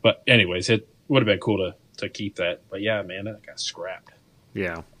 But anyways, it would have been cool to keep that. But yeah, man, it got scrapped.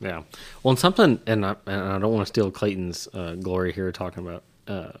 Yeah. Well, and something, and I don't want to steal Clayton's glory here talking about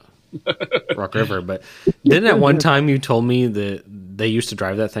Rock River, but didn't at one time you told me that they used to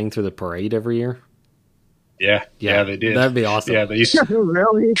drive that thing through the parade every year? Yeah, they did. That'd be awesome. Yeah, they used to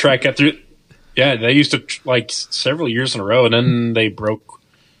really track it through. Yeah, they used to like several years in a row, and then they broke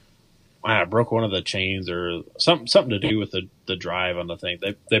one of the chains or something to do with the drive on the thing.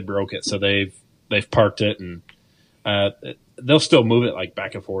 They broke it, so they've parked it, and they'll still move it like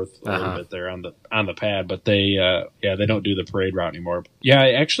back and forth a little bit there on the pad, but they don't do the parade route anymore. Yeah,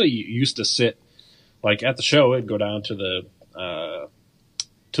 I actually used to sit like at the show. It'd go down to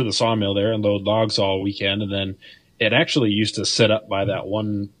the sawmill there and load logs all weekend, and then it actually used to sit up by that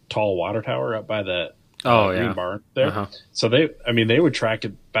one tall water tower up by the green barn there. So they would track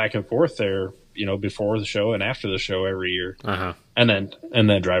it back and forth there, before the show and after the show every year, and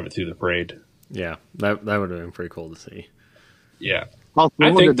then drive it through the parade. Yeah, that would have been pretty cool to see. Yeah, I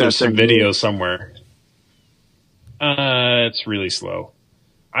think there's some video somewhere. It's really slow.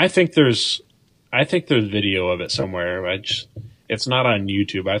 I think there's video of it somewhere. It's not on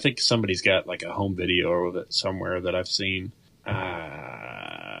YouTube. I think somebody's got like a home video of it somewhere that I've seen.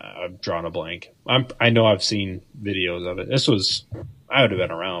 I've drawn a blank. I know I've seen videos of it. I would have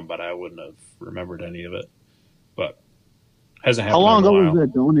been around, but I wouldn't have remembered any of it. But hasn't happened. How long in a ago while. was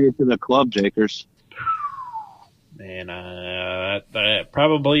that donated to the club, Jakers? Man,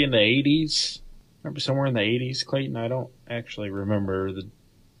 probably in the 80s. Maybe somewhere in the 80s, Clayton. I don't actually remember the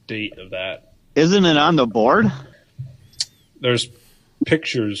date of that. Isn't it on the board? There's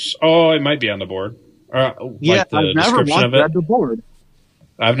pictures. Oh, it might be on the board. Yeah, the I've never once read the board.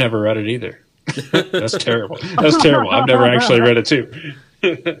 I've never read it either. That's terrible. That's terrible. I've never actually read it too.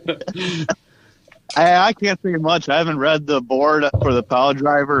 I can't say much. I haven't read the board for the pile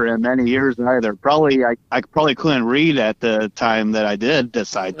driver in many years either. Probably, I probably couldn't read at the time that I did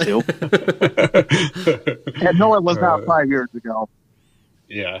decide to. And no, it was not 5 years ago.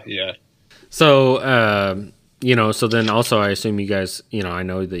 Yeah. So, so then also I assume you guys, I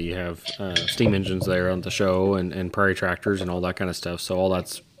know that you have steam engines there on the show and prairie tractors and all that kind of stuff. So all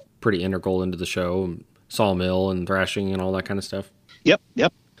that's pretty integral into the show, sawmill and thrashing and all that kind of stuff. Yep.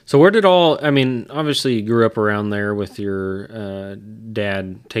 So where did obviously you grew up around there with your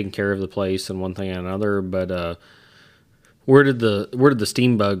dad taking care of the place and one thing and another, but where did the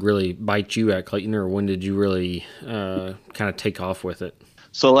steam bug really bite you at, Clayton, or when did you really kind of take off with it?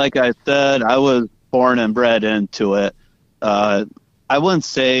 So like I said, I was born and bred into it. I wouldn't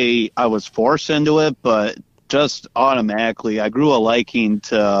say I was forced into it, but just automatically I grew a liking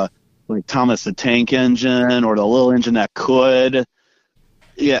to like Thomas the Tank Engine or the little engine that could.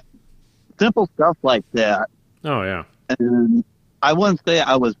 Yeah, simple stuff like that. Oh, yeah. And I wouldn't say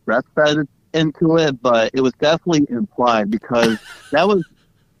I was breastfed into it, but it was definitely implied because that was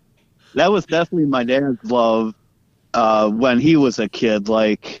definitely my dad's love when he was a kid.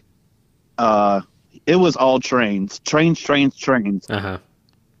 Like, it was all trains. Uh-huh.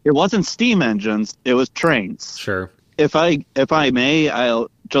 It wasn't steam engines. It was trains. Sure. If I may, I'll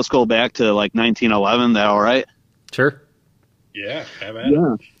just go back to like 1911. That all right? Sure. Yeah, have at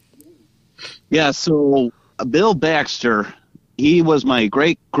it. Yeah, so Bill Baxter, he was my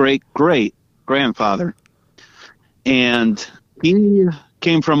great-great-great-grandfather. And he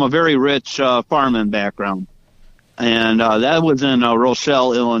came from a very rich farming background. And that was in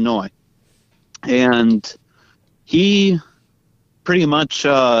Rochelle, Illinois. And he pretty much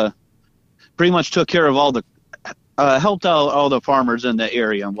took care of all the helped out all the farmers in the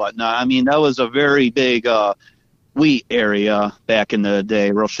area and whatnot. I mean, that was a very big wheat area back in the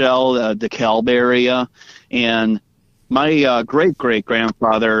day, Rochelle, DeKalb area. And my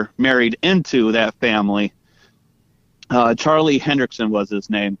great-great-grandfather married into that family. Charlie Hendrickson was his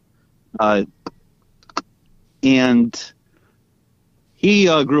name. And he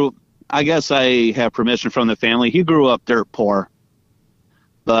grew, I guess I have permission from the family, he grew up dirt poor,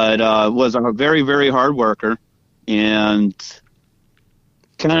 but was a very, very hard worker and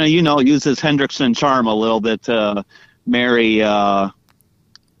kind of, used his Hendrickson charm a little bit to marry,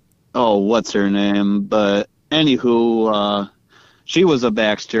 what's her name? But anywho, she was a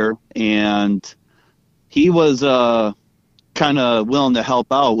Baxter, and he was kind of willing to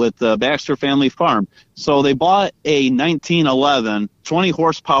help out with the Baxter family farm. So they bought a 1911 20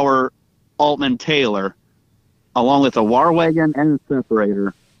 horsepower Altman Taylor along with a war wagon and a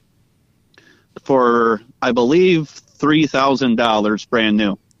separator for, I believe, $3,000 brand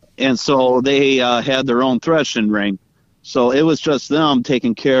new. And so they had their own threshing ring. So it was just them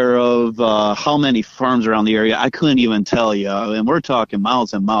taking care of how many farms around the area. I couldn't even tell you. And we're talking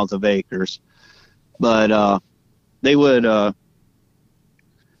miles and miles of acres. But they would that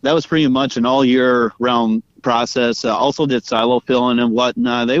was pretty much an all-year-round process. Also did silo filling and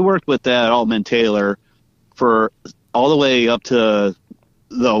whatnot. They worked with that Altman Taylor for all the way up to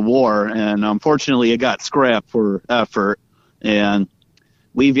the war. And unfortunately, it got scrapped for effort. And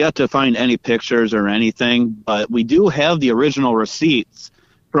we've yet to find any pictures or anything, but we do have the original receipts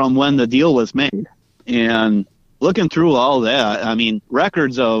from when the deal was made. And looking through all that, I mean,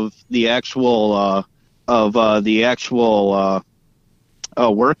 records of the actual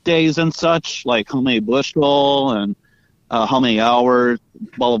work days and such, like how many bushel and how many hours,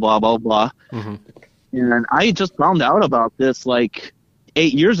 blah, blah, blah, blah, blah. Mm-hmm. And I just found out about this like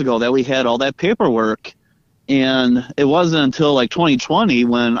 8 years ago that we had all that paperwork. And it wasn't until like 2020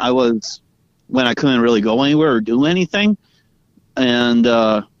 when I couldn't really go anywhere or do anything. And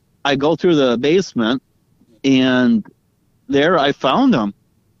I go through the basement, and there I found them.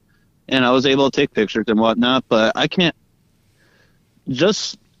 And I was able to take pictures and whatnot, but I can't,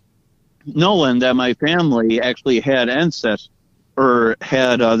 just knowing that my family actually had ancestors or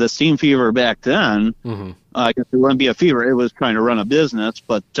had the steam fever back then, mm-hmm. I guess it wouldn't be a fever. It was trying to run a business,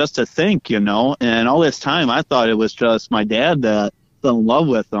 but just to think, and all this time I thought it was just my dad that fell in love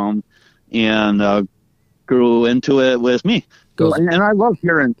with them and grew into it with me. And I love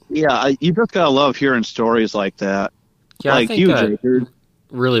hearing, you just gotta love hearing stories like that. Yeah, like I think you, that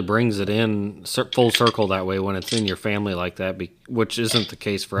really brings it in full circle that way when it's in your family like that, which isn't the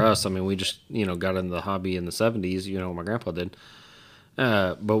case for us. I mean, we just, got into the hobby in the 70s, my grandpa did.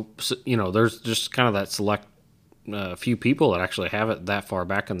 But there's just kind of that select few people that actually have it that far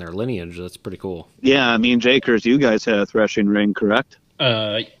back in their lineage. That's pretty cool. Yeah, I mean, Jakers, you guys had a threshing ring, correct?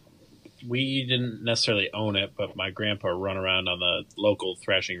 We didn't necessarily own it, but my grandpa run around on the local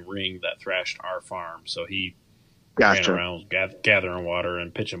threshing ring that thrashed our farm. So he ran around gathering water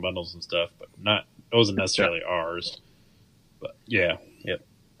and pitching bundles and stuff, but it wasn't necessarily ours. But yeah.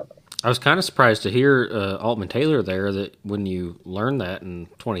 I was kind of surprised to hear Altman Taylor there, that when you learned that in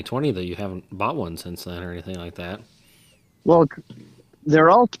 2020 that you haven't bought one since then or anything like that. Well, they're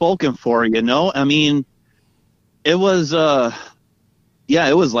all spoken for, I mean, it was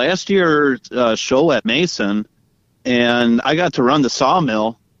it was last year's show at Mason, and I got to run the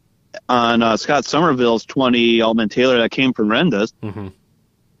sawmill on Scott Somerville's 20 Altman Taylor that came from Renda's. Mm-hmm.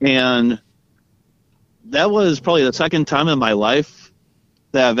 And that was probably the second time in my life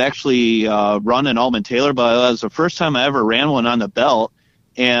that I've actually run an Altman Taylor, but it was the first time I ever ran one on the belt.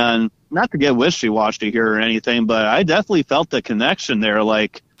 And not to get wishy-washy here or anything, but I definitely felt the connection there.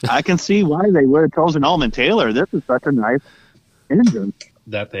 Like, I can see why they would have chosen Altman Taylor. This is such a nice engine.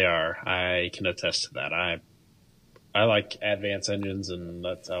 That they are. I can attest to that. I like advanced engines, and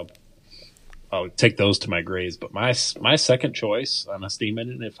that's how I'll take those to my graves. But my second choice on a steam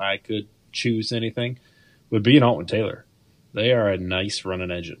engine, if I could choose anything, would be an Altman Taylor. They are a nice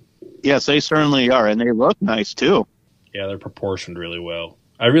running engine. Yes, they certainly are, and they look nice, too. Yeah, they're proportioned really well.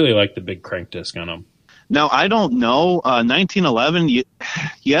 I really like the big crank disc on them. Now, I don't know, 1911, you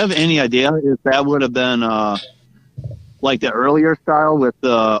have any idea if that would have been like the earlier style with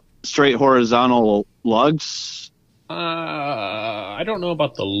the straight horizontal lugs? I don't know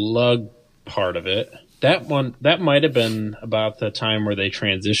about the lug part of it. That might have been about the time where they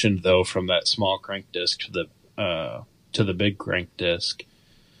transitioned, though, from that small crank disc to the big crank disc.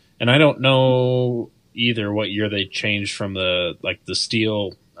 And I don't know either what year they changed from the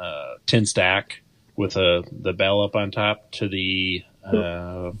steel tin stack with the bell up on top to the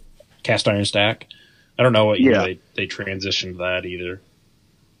cast iron stack. I don't know what year they transitioned that either.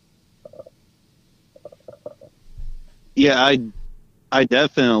 Yeah, I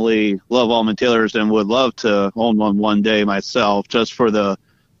definitely love Altman Taylors and would love to own one day myself, just for the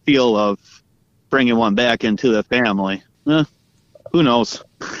feel of bringing one back into the family. Who knows?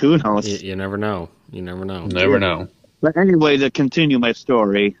 Who knows? You never know. You never know. Never know. But anyway, to continue my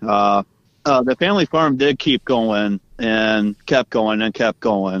story, the family farm did keep going and kept going and kept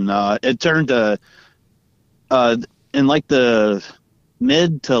going. It turned to, in like the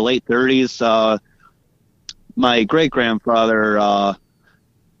mid to late 30s, my great-grandfather,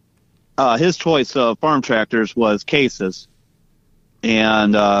 his choice of farm tractors was cases.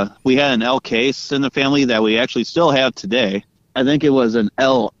 And we had an L case in the family that we actually still have today. I think it was an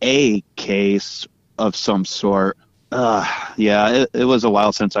LA case of some sort. Yeah, it was a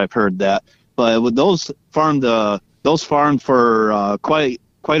while since I've heard that. But with those farmed for quite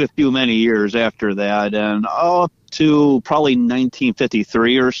a few many years after that, and up to probably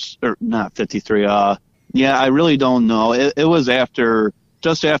 1953 or not 53. Yeah, I really don't know. It was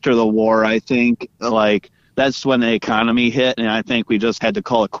just after the war, I think. Like, that's when the economy hit, and I think we just had to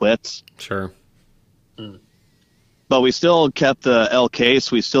call it quits. Sure. But we still kept the L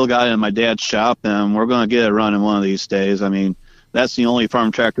case. We still got it in my dad's shop, and we're going to get it running one of these days. I mean, that's the only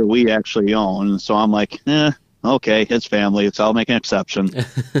farm tractor we actually own. So I'm like, okay, it's family, so I'll make an exception.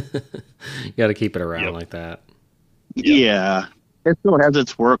 You got to keep it around like that. Yeah. It still has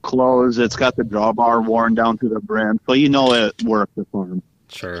its work clothes. It's got the drawbar worn down to the brim, so you know it works the farm.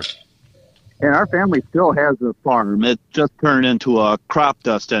 Sure. And our family still has a farm. It just turned into a crop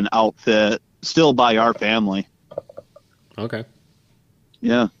dusting outfit, still by our family. Okay.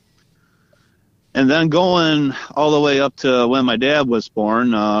 Yeah. And then going all the way up to when my dad was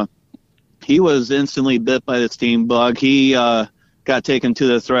born, he was instantly bit by the steam bug. He got taken to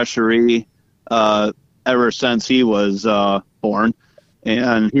the threshery ever since he was born,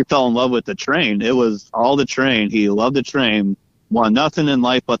 and he fell in love with the train. It was all the train. He loved the train. Wanted nothing in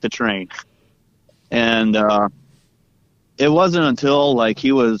life but the train. And it wasn't until like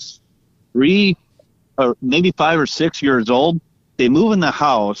he was 3 or maybe 5 or 6 years old, they moved in the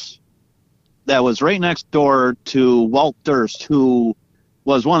house that was right next door to Walt Durst, who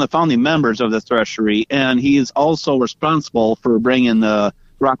was one of the founding members of the threshery, and he's also responsible for bringing the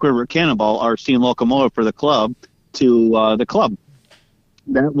Rock River Cannonball, our steam locomotive for the club, to the club.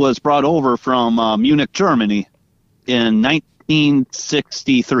 That was brought over from Munich, Germany in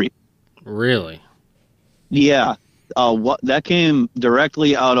 1963. Really? Yeah. That came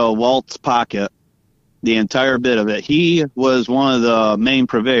directly out of Walt's pocket, the entire bit of it. He was one of the main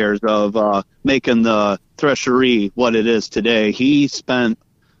purveyors of making the threshery what it is today. He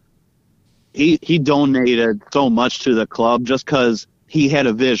donated so much to the club just because he had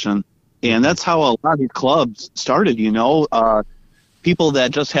a vision. And that's how a lot of these clubs started, people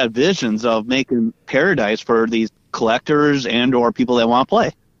that just had visions of making paradise for these collectors and or people that want to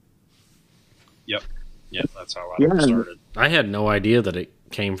play. Yep, that's how a lot of it started. I had no idea that it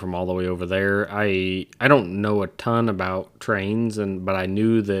came from all the way over there. I don't know a ton about trains, but I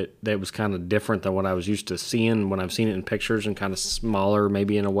knew that was kind of different than what I was used to seeing when I've seen it in pictures, and kind of smaller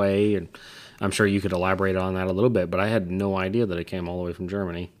maybe in a way. And I'm sure you could elaborate on that a little bit, but I had no idea that it came all the way from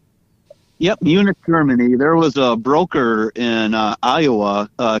Germany. Yep, Munich, Germany. There was a broker in Iowa,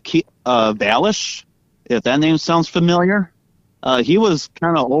 Valish, if that name sounds familiar. He was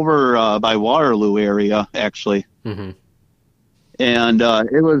kind of over by Waterloo area, actually. Mm-hmm. And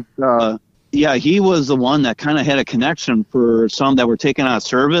it was, he was the one that kind of had a connection for some that were taken out of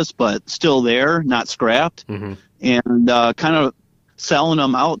service, but still there, not scrapped, mm-hmm. and kind of selling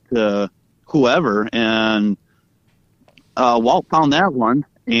them out to whoever. And Walt found that one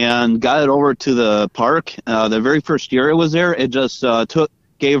and got it over to the park. The very first year it was there, it just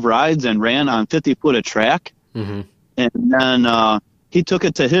gave rides and ran on 50-foot of track. Mm-hmm. And then he took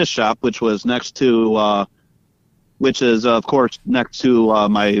it to his shop, which was next to, of course, next to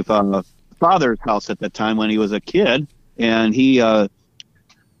my father's house at the time when he was a kid. And he, he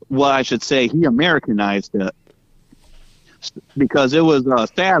Americanized it because it was a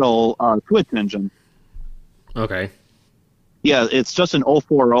saddle switch engine. Okay. Yeah, it's just an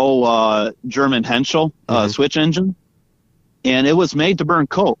 040 German Henschel switch engine. And it was made to burn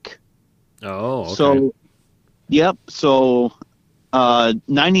coke. Oh, okay. So, yep. So,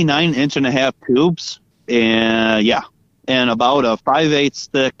 99.5-inch tubes, and about a 5/8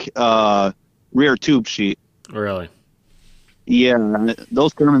 thick rear tube sheet. Really? Yeah,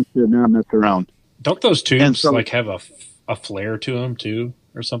 those Germans did not mess around. Don't those tubes have a flare to them too,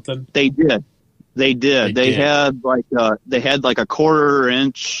 or something? They did. They had like a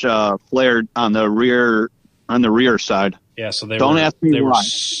 1/4-inch flare on the rear side. Yeah, so ask me why.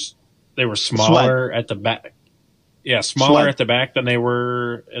 They were smaller at the back. Yeah, smaller at the back than they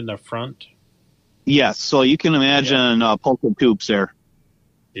were in the front. Yes, so you can imagine pulpit tubes there.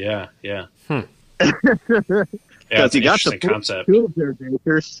 Yeah. Because you got the concept. Tubes there,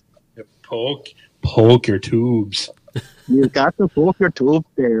 Bakers. Poke your tubes. You got the poke your tubes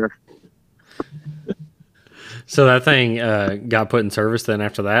there. So that thing got put in service then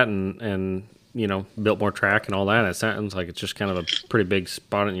after that, and built more track and all that. It sounds like it's just kind of a pretty big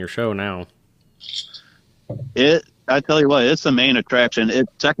spot in your show now. I tell you what, it's the main attraction. It's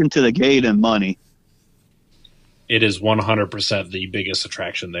second to the gate in money. it is 100% the biggest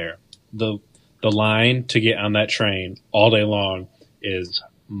attraction there. The line to get on that train all day long is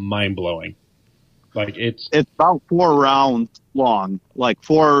mind-blowing. Like it's about 4 rounds long, like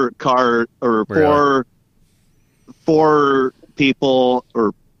 4 car or four people,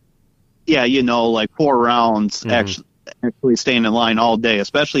 or like 4 rounds actually staying in line all day,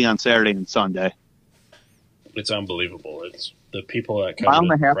 especially on Saturday and Sunday. It's unbelievable. It's the people that come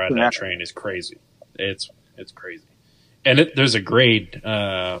to ride that train is crazy. It's crazy. And there's a grade,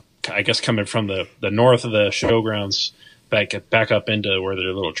 I guess, coming from the north of the showgrounds back up into where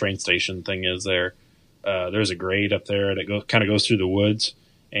their little train station thing is there. There's a grade up there that kind of goes through the woods,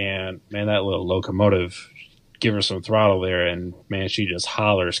 and man, that little locomotive, give her some throttle there, and man, she just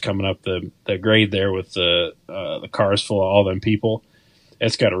hollers coming up the grade there with the cars full of all them people.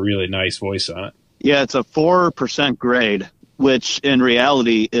 It's got a really nice voice on it. Yeah, it's a 4% grade, which in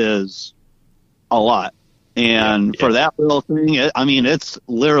reality is a lot. And for that little thing, that's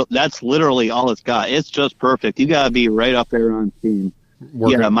literally all it's got. It's just perfect. You got to be right up there on steam.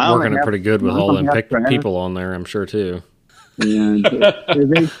 Working it pretty good with all them people on there, I'm sure, too. And it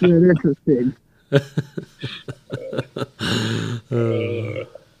makes it interesting.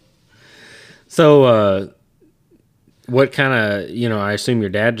 So, what kind of, I assume your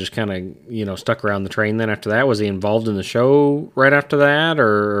dad just kind of, stuck around the train then after that? Was he involved in the show right after that,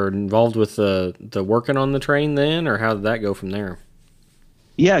 or involved with the working on the train then, or how did that go from there?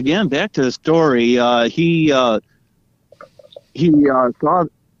 Yeah, again, back to the story. He thought,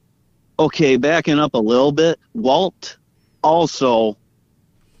 okay, backing up a little bit, Walt also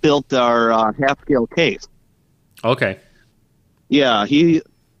built our half-scale case. Okay. Yeah,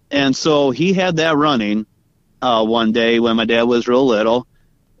 so he had that running one day when my dad was real little,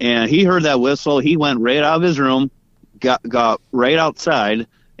 and he heard that whistle. He went right out of his room, got right outside,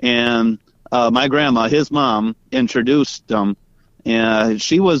 and my grandma, his mom, introduced him. And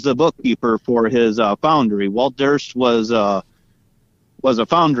she was the bookkeeper for his foundry. Walt Durst was a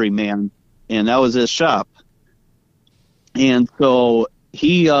foundry man, and that was his shop. And so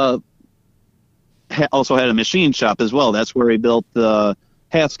he also had a machine shop as well. That's where he built the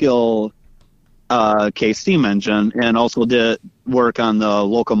half-scale case steam engine, and also did work on the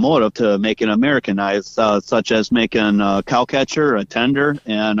locomotive to make it Americanized, such as making a cow catcher, a tender,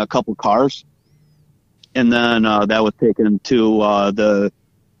 and a couple cars. And then that was taken to the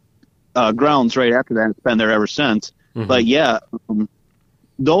grounds right after that. It's been there ever since. Mm-hmm. But yeah,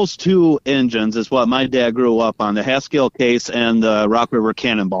 those 2 engines is what my dad grew up on, the Haskell case and the Rock River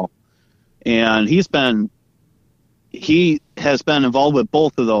Cannonball. And he has been involved with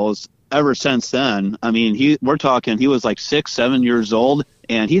both of those ever since then. I mean, we're talking, he was like 6, 7 years old,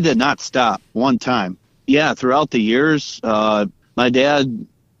 and he did not stop one time. Yeah, throughout the years, my dad,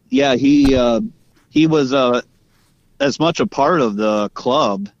 he was as much a part of the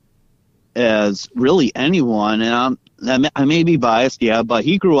club as really anyone. And I may be biased, but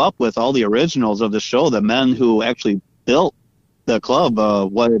he grew up with all the originals of the show, the men who actually built the club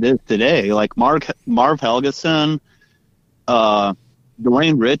what it is today, like Marv Helgeson,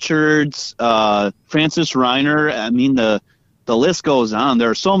 Dwayne Richards, Francis Reiner. I mean, the list goes on. There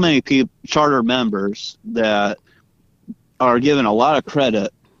are so many charter members that are given a lot of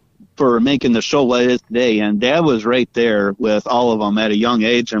credit for making the show what it is today. And Dad was right there with all of them at a young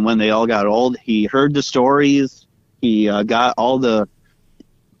age. And when they all got old, he heard the stories. He got all the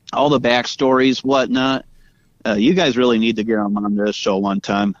backstories, whatnot. You guys really need to get him on this show one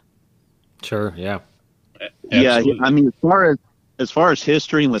time. Sure. Yeah. Absolutely. Yeah. I mean, as far as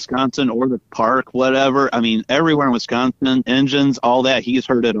history in Wisconsin or the park, whatever, I mean, everywhere in Wisconsin, engines, all that, he's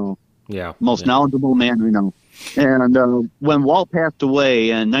heard it all. Yeah. Most knowledgeable man we know. And when Walt passed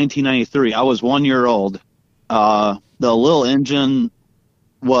away in 1993, I was 1 year old. The little engine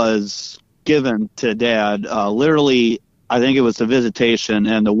was given to Dad. Literally, I think it was a visitation,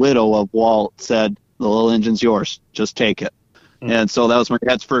 and the widow of Walt said, "The little engine's yours. Just take it." Mm-hmm. And so that was my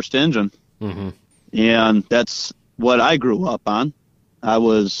dad's first engine. Mm-hmm. And that's what I grew up on. I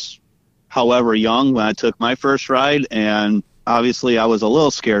was, however, young when I took my first ride, and obviously I was a little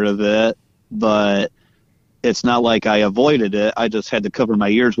scared of it, but it's not like I avoided it. I just had to cover my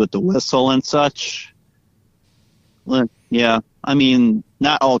ears with the whistle and such. Well, yeah, I mean,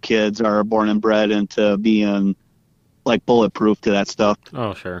 not all kids are born and bred into being like bulletproof to that stuff.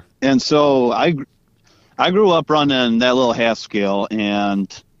 Oh, sure. And so I grew up running that little half scale, and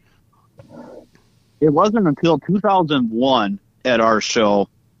it wasn't until 2001 at our show,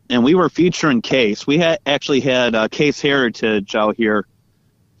 and we were featuring Case. We actually had Case Heritage out here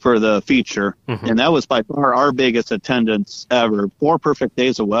for the feature, mm-hmm. and that was by far our biggest attendance ever. 4 perfect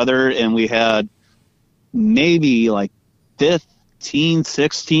days of weather, and we had maybe like 15,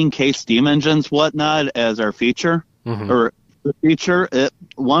 16K steam engines, whatnot, as our feature. Or the feature.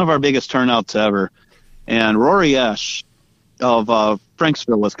 One of our biggest turnouts ever. And Rory Esch of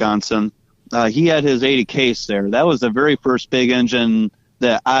Franksville, Wisconsin, he had his 80 case there. That was the very first big engine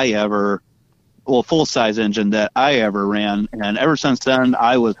that full-size engine that I ever ran. And ever since then,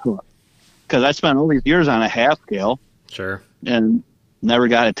 I was hooked. Because I spent all these years on a half scale. Sure. And never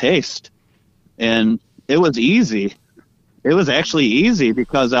got a taste. And it was easy. It was actually easy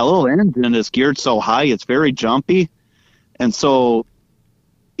because that little engine is geared so high, it's very jumpy. And so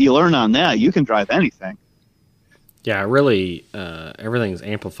you learn on that, you can drive anything. Yeah, really, everything's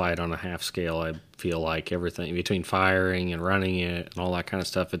amplified on a half scale. I feel like everything between firing and running it and all that kind of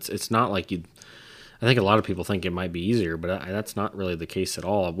stuff. It's not like you. I think a lot of people think it might be easier, but that's not really the case at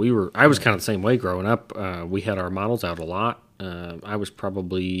all. I was kind of the same way growing up. We had our models out a lot. I was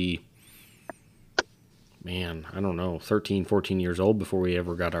probably, I don't know, 13, 14 years old before we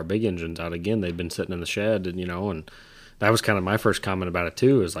ever got our big engines out again. They'd been sitting in the shed, and that was kind of my first comment about it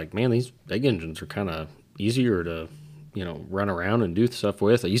too. Is like, man, these big engines are kind of easier to, run around and do stuff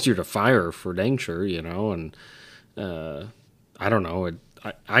with, easier to fire for dang sure, and I don't know.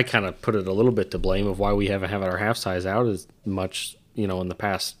 I kind of put it a little bit to blame of why we haven't had our half size out as much, in the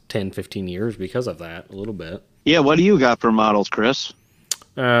past 10, 15 years because of that a little bit. Yeah. What do you got for models, Chris?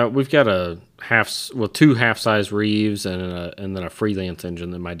 We've got two half size Reeves and then a freelance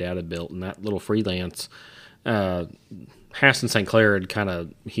engine that my dad had built, and that little freelance, Hassan St. Clair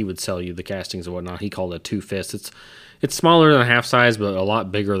he would sell you the castings and whatnot. He called it a 2 fists. It's smaller than a half size, but a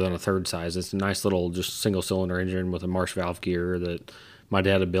lot bigger than a third size. It's a nice little just single cylinder engine with a Marsh valve gear that my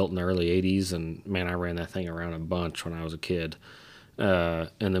dad had built in the early 80s, and man, I ran that thing around a bunch when I was a kid. And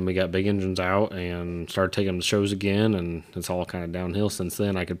then we got big engines out and started taking them to shows again, and it's all kind of downhill since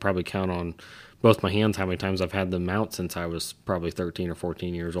then. I could probably count on both my hands how many times I've had them out since I was probably 13 or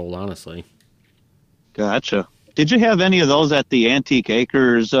 14 years old, honestly. Gotcha. Did you have any of those at the Antique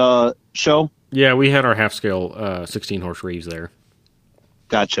Acres show? Yeah, we had our half-scale 16-horse Reeves there.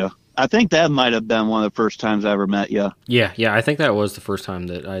 Gotcha. I think that might have been one of the first times I ever met you. Yeah, I think that was the first time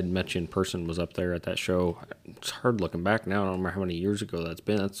that I had met you in person, was up there at that show. It's hard looking back now. I don't remember how many years ago that's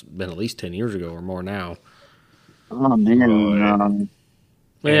been. That's been at least 10 years ago or more now. Oh, man.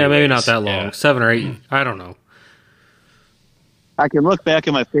 Yeah, maybe not that long. Yeah. 7 or 8. I don't know. I can look back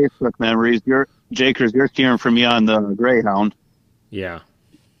at my Facebook memories. Jakers, you're steering from me on the Greyhound. Yeah.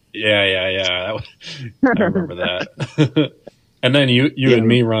 Yeah. I remember that. And then you and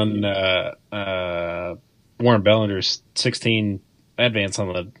me run Warren Bellinger's 16 Advance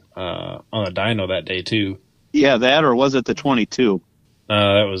on the dyno that day too. Yeah, that, or was it the 22?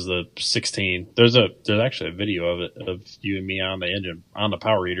 That was the 16. There's actually a video of it, of you and me on the engine, on the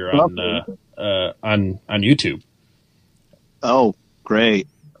power reader on YouTube. Oh, great.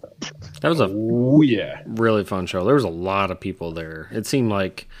 That was a really fun show. There was a lot of people there. It seemed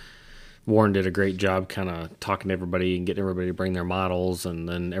like Warren did a great job kind of talking to everybody and getting everybody to bring their models, and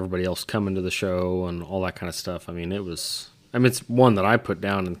then everybody else coming to the show and all that kind of stuff. I mean, it's one that I put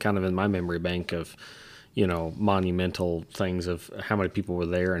down and kind of in my memory bank of, monumental things of how many people were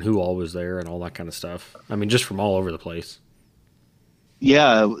there and who all was there and all that kind of stuff. I mean, just from all over the place.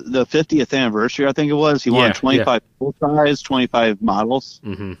 Yeah, the 50th anniversary, I think it was. He won 25 full-size, 25 models.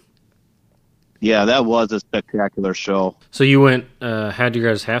 Mm-hmm. Yeah, that was a spectacular show. So you went, had your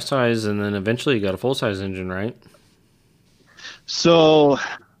guys half-size, and then eventually you got a full-size engine, right? So,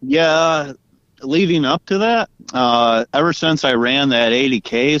 yeah, leading up to that, ever since I ran that 80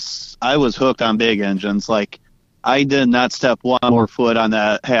 case, I was hooked on big engines. Like, I did not step one more foot on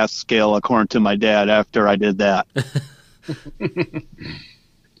that half scale, according to my dad, after I did that.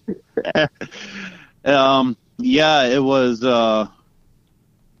 Yeah, it was,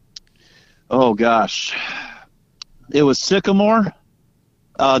 oh gosh, it was Sycamore,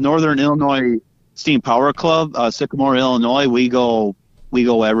 Northern Illinois Steam Power Club, Sycamore, Illinois. We go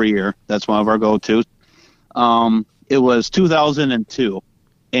every year. That's one of our go-tos. It was 2002,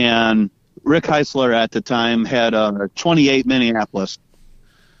 and Rick Heisler at the time had a 28 Minneapolis.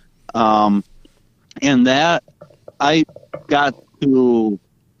 And that I got to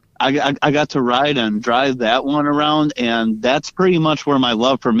ride and drive that one around, and that's pretty much where my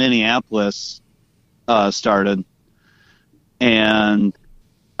love for Minneapolis started. And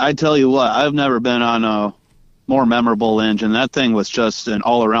I tell you what, I've never been on a more memorable engine. That thing was just an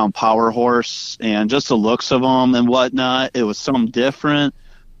all-around power horse, and just the looks of them and whatnot, it was something different,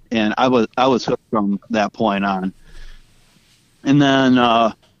 and I was hooked from that point on. And then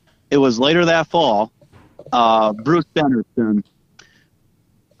it was later that fall, Bruce Hendrickson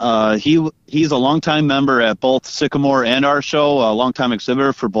He's a longtime member at both Sycamore and our show, a longtime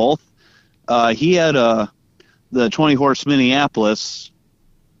exhibitor for both. He had the 20-horse Minneapolis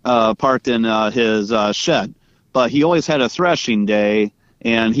parked in his shed, but he always had a threshing day,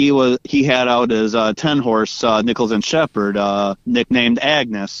 and he had out his 10-horse Nichols and Shepherd, nicknamed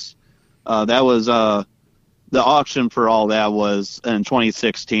Agnes. That was the auction for all that was in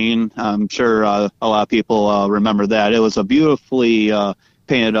 2016. I'm sure a lot of people remember that. It was a beautifully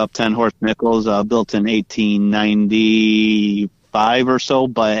painted up 10-horse Nichols, built in 1895 or so,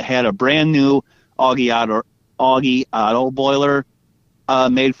 but it had a brand new Augie Otto boiler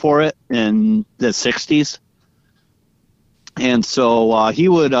made for it in the 60s. And so he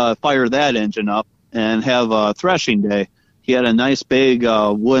would fire that engine up and have a threshing day. He had a nice big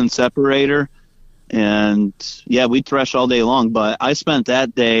wooden separator, and yeah, we'd thresh all day long. But I spent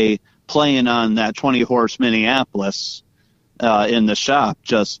that day playing on that 20-horse Minneapolis in the shop,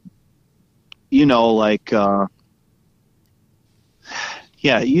 just, just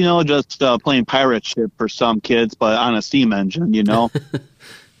playing pirate ship for some kids, but on a steam engine, Yep.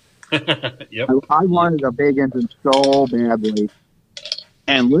 I wanted a big engine so badly.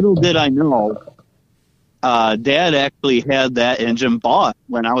 And little did I know, Dad actually had that engine bought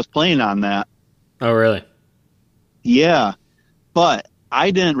when I was playing on that. Oh, really? Yeah. But I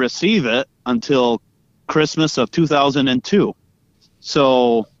didn't receive it until Christmas of 2002.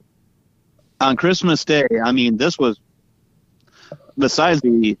 So on Christmas Day, I mean, this was, besides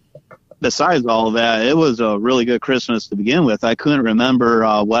all of that, it was a really good Christmas to begin with. I couldn't remember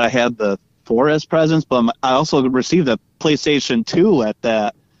what I had for as presents, but I also received a PlayStation 2 at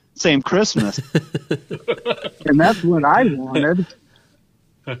that same Christmas. And that's what I wanted.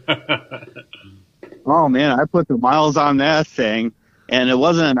 Oh, man, I put the miles on that thing. And it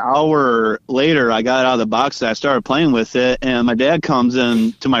wasn't an hour later I got out of the box and I started playing with it. And my dad comes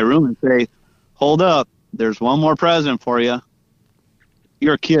into my room and say, "Hold up, there's one more present for you."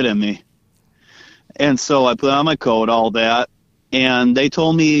 You're kidding me. And so I put on my coat, all that. And they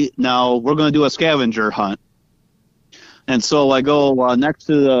told me, now we're going to do a scavenger hunt. And so I go next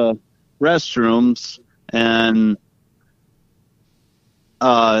to the restrooms and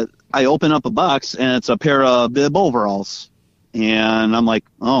I open up a box and it's a pair of bib overalls. And I'm like,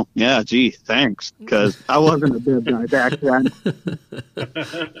 oh, yeah, gee, thanks. Because I wasn't a bib guy back then.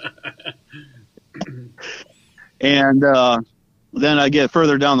 And then I get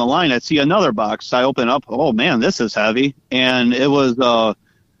further down the line, I see another box. I open up, oh, man, this is heavy. And it was a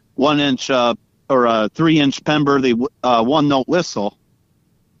 1-inch or a 3-inch Penberthy one-note whistle.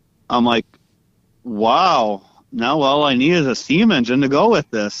 I'm like, wow, now all I need is a steam engine to go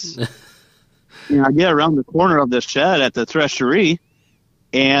with this. And I get around the corner of this shed at the threshery,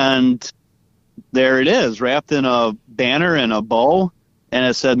 and there it is, wrapped in a banner and a bow, and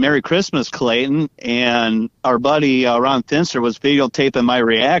it said, "Merry Christmas, Clayton." And our buddy Ron Finster was videotaping my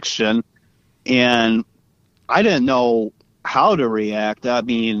reaction, and I didn't know how to react. I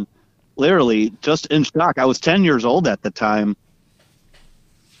mean, literally just in shock. I was 10 years old at the time.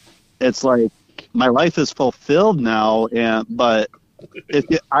 It's like my life is fulfilled now, but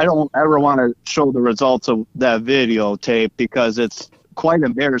I don't ever want to show the results of that videotape because it's quite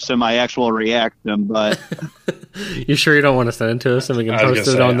embarrassing, my actual reaction. But you sure you don't want to send it to us and we can post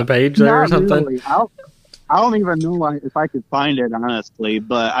it on the page there or something? Really. I don't even know if I could find it, honestly.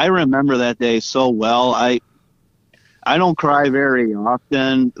 But I remember that day so well. I don't cry very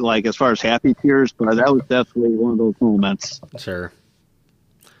often, like as far as happy tears, but that was definitely one of those moments. Sure.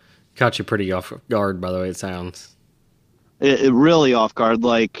 Caught you pretty off guard, by the way it sounds. It really off guard.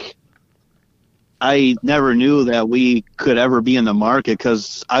 Like, I never knew that we could ever be in the market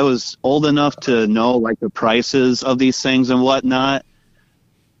because I was old enough to know, like, the prices of these things and whatnot.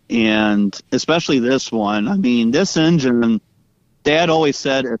 And especially this one. I mean, this engine, Dad always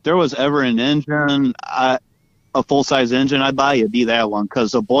said if there was ever an engine, a full-size engine I'd buy, it'd be that one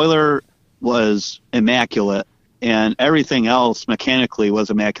because the boiler was immaculate and everything else mechanically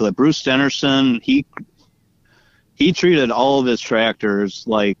was immaculate. Bruce Hendrickson, he treated all of his tractors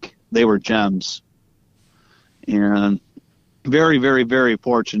like they were gems. And very, very, very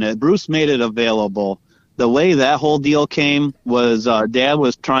fortunate. Bruce made it available. The way that whole deal came was Dad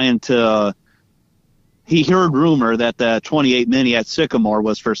was trying to he heard rumor that the 28 Mini at Sycamore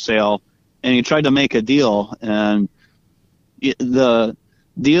was for sale, and he tried to make a deal. And the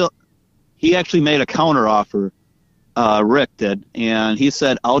deal, he actually made a counter offer, Rick did. And he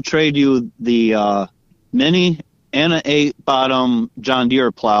said, "I'll trade you the Mini and an 8-bottom John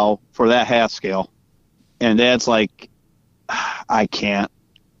Deere plow for that half scale." And Dad's like, I can't.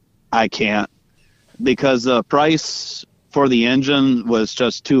 Because the price for the engine was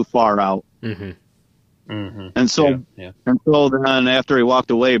just too far out. Mm-hmm. Mm-hmm. And so, yeah. and so then after he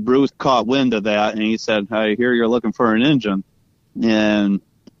walked away, Bruce caught wind of that, and he said, "I hear you're looking for an engine." And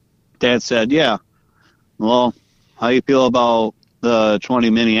Dad said, "Yeah. Well, how you feel about the 20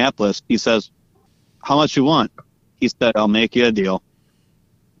 Minneapolis?" He says, "How much you want?" He said, "I'll make you a deal."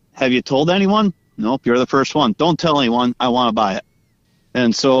 "Have you told anyone?" "Nope, you're the first one." "Don't tell anyone. I want to buy it."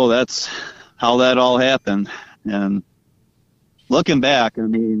 And so that's how that all happened. And looking back, I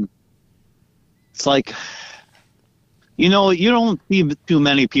mean, it's like, you don't see too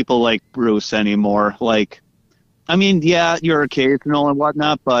many people like Bruce anymore. Like, I mean, yeah, you're occasional and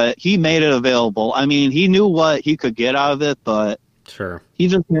whatnot, but he made it available. I mean, he knew what he could get out of it, but Sure. he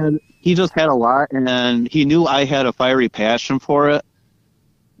just had a lot, and he knew I had a fiery passion for it.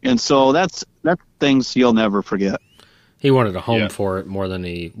 And so that's things you'll never forget. He wanted a home for it more than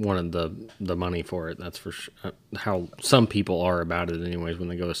he wanted the money for it. That's for sure. How some people are about it anyways when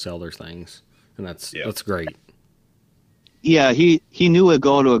they go to sell their things. And that's great. Yeah, he knew it'd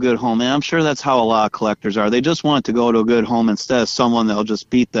go to a good home, and I'm sure that's how a lot of collectors are. They just want it to go to a good home instead of someone that'll just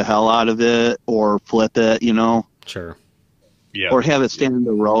beat the hell out of it or flip it, Sure. Yeah. Or have it stand in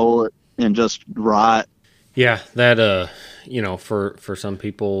the row and just rot. Yeah, that for some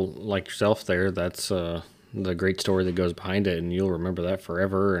people like yourself there, that's the great story that goes behind it, and you'll remember that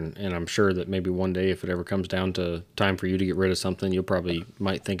forever. And I'm sure that maybe one day, if it ever comes down to time for you to get rid of something, you'll probably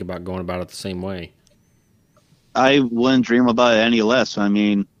might think about going about it the same way. I wouldn't dream about it any less. I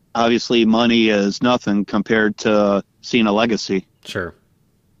mean, obviously money is nothing compared to seeing a legacy. Sure.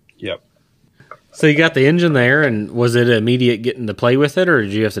 Yep. So you got the engine there, and was it immediate getting to play with it, or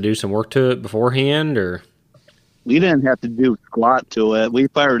did you have to do some work to it beforehand, or? We didn't have to do squat to it. We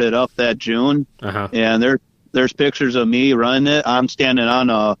fired it up that June, and there's pictures of me running it. I'm standing on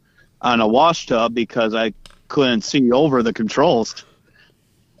a wash tub because I couldn't see over the controls.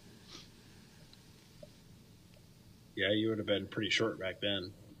 Yeah, you would have been pretty short back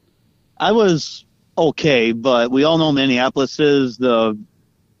then. I was okay, but we all know Minneapolis is the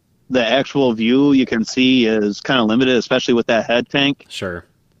actual view you can see is kind of limited, especially with that head tank. Sure.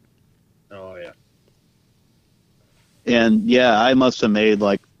 Oh, yeah. And, yeah, I must have made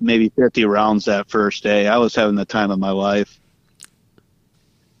like maybe 50 rounds that first day. I was having the time of my life.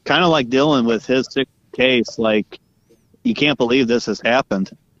 Kind of like Dylan with his 6th case. Like, you can't believe this has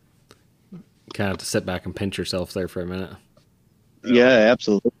happened. Kind of have to sit back and pinch yourself there for a minute. Yeah,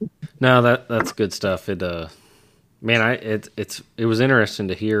 absolutely. No, that's good stuff. It was interesting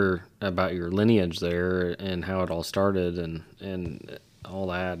to hear about your lineage there and how it all started and all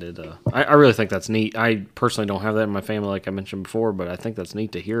that. I really think that's neat. I personally don't have that in my family, like I mentioned before, but I think that's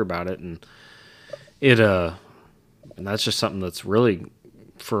neat to hear about it. And and that's just something that's really,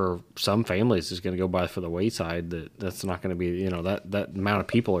 for some families, is going to go by for the wayside. That's not going to be, that amount of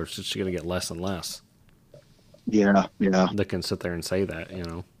people are just going to get less and less. Yeah. That can sit there and say that,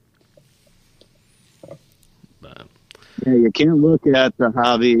 But Yeah, you can't look at the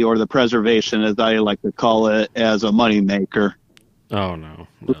hobby or the preservation, as I like to call it, as a money maker. Oh, no.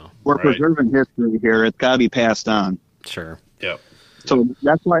 We're preserving history here. It's got to be passed on. Sure. Yep. So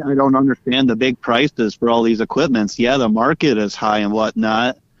that's why I don't understand the big prices for all these equipments. Yeah, the market is high and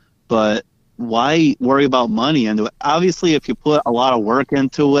whatnot, but why worry about money into it? Obviously, if you put a lot of work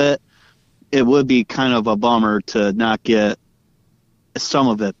into it, it would be kind of a bummer to not get some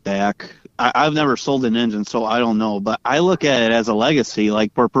of it back. I've never sold an engine, so I don't know, but I look at it as a legacy.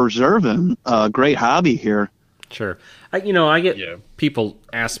 Like, we're preserving a great hobby here. Sure. I get people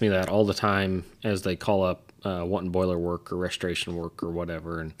ask me that all the time as they call up wanting boiler work or restoration work or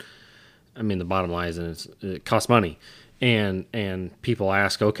whatever. And I mean, the bottom line is it costs money. And people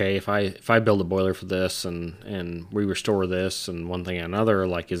ask, okay, if I build a boiler for this and we restore this and one thing and another,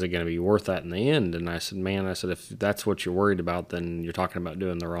 like, is it going to be worth that in the end? And I said, if that's what you're worried about, then you're talking about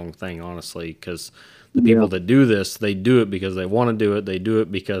doing the wrong thing, honestly, because the people that do this, they do it because they want to do it. They do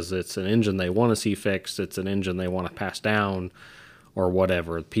it because it's an engine they want to see fixed. It's an engine they want to pass down or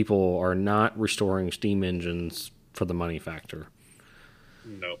whatever. People are not restoring steam engines for the money factor.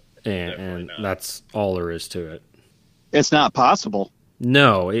 Nope. And that's all there is to it. It's not possible.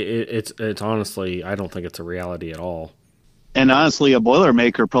 No, it's honestly, I don't think it's a reality at all. And honestly, a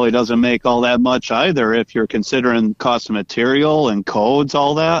Boilermaker probably doesn't make all that much either if you're considering cost of material and codes,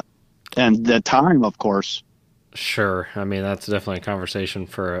 all that, and the time, of course. Sure. I mean, that's definitely a conversation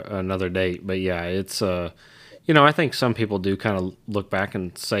for another date. But yeah, it's, I think some people do kind of look back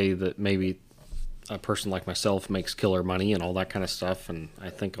and say that maybe a person like myself makes killer money and all that kind of stuff. And I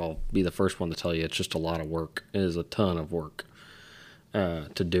think I'll be the first one to tell you it's just a lot of work. It is a ton of work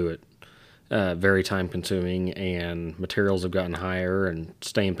to do it. very time consuming, and materials have gotten higher, and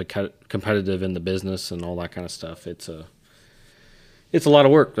staying competitive in the business and all that kind of stuff. It's a lot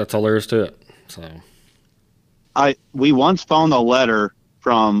of work. That's all there is to it. So we once found a letter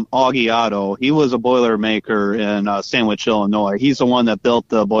from Augie Otto. He was a boiler maker in Sandwich, Illinois. He's the one that built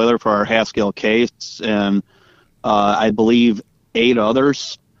the boiler for our Haskell case, and I believe 8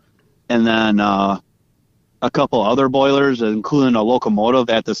 others, and then a couple other boilers, including a locomotive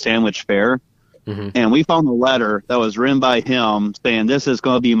at the Sandwich Fair. Mm-hmm. And we found a letter that was written by him saying, "This is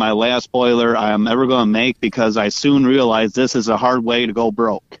going to be my last boiler I am ever going to make because I soon realized this is a hard way to go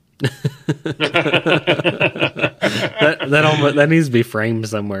broke." that needs to be framed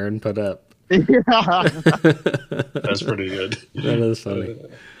somewhere and put up. Yeah. That's pretty good. That is funny.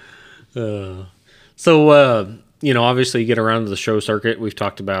 So obviously you get around to the show circuit. We've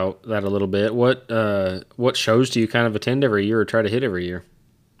talked about that a little bit. What shows do you kind of attend every year or try to hit every year?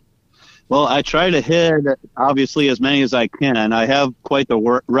 Well, I try to hit, obviously, as many as I can. I have quite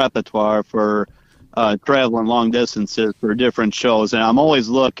the repertoire for traveling long distances for different shows, and I'm always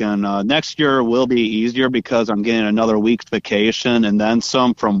looking. Next year will be easier because I'm getting another week's vacation and then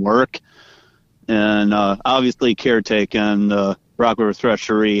some from work. And obviously caretaking, Rock River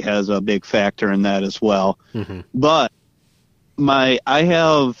Threshery has a big factor in that as well. Mm-hmm. But I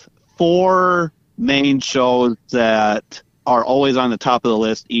have 4 main shows that are always on the top of the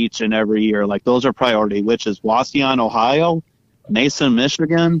list each and every year. Like, those are priority, which is Wasion, Ohio, Mason,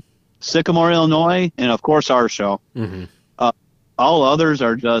 Michigan, Sycamore, Illinois, and of course our show. Mm-hmm. All others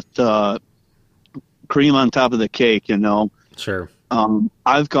are just cream on top of the cake, Sure.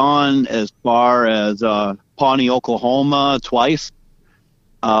 I've gone as far as Pawnee, Oklahoma twice.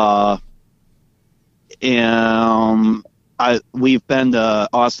 And we've been to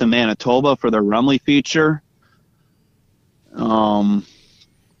Austin, Manitoba for the Rumley feature.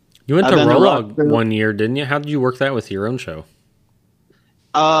 You went to Rolog one year, didn't you? How did you work that with your own show?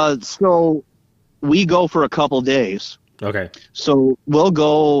 So we go for a couple days. Okay. So we'll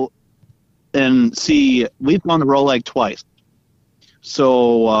go and see. We've gone to Rolag twice.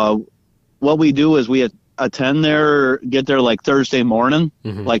 So what we do is we get there like Thursday morning,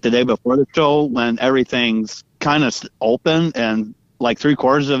 mm-hmm. like the day before the show, when everything's kind of open and like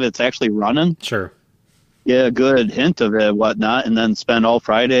 3/4 of it's actually running. Sure. Yeah, a good hint of it, whatnot, and then spend all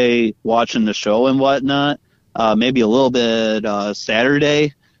Friday watching the show and whatnot. Maybe a little bit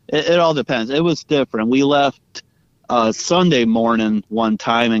Saturday. It all depends. It was different. We left Sunday morning one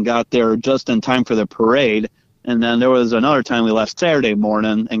time and got there just in time for the parade. And then there was another time we left Saturday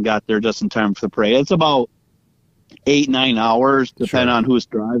morning and got there just in time for the parade. It's about 8-9 hours, depending on who's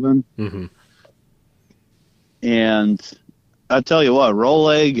driving. Mm-hmm. And I tell you what,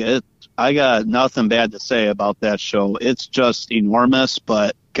 Rolag, I got nothing bad to say about that show. It's just enormous,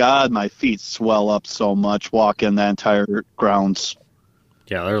 but God, my feet swell up so much walking that entire grounds.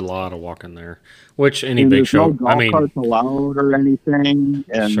 Yeah, there's a lot of walking there. Which any big show, no golf carts allowed or anything,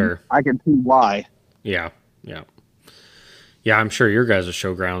 and sure. I can see why. Yeah. I'm sure your guys'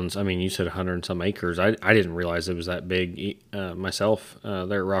 showgrounds. I mean, you said 100 and some acres. I didn't realize it was that big myself.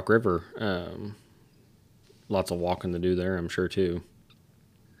 There at Rock River, lots of walking to do there, I'm sure too.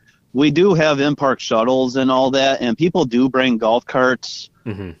 We do have in-park shuttles and all that, and people do bring golf carts.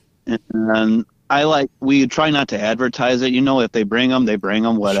 Mm-hmm. And we try not to advertise it. If they bring them,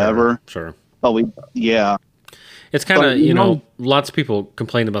 whatever. Sure. But it's kind of, lots of people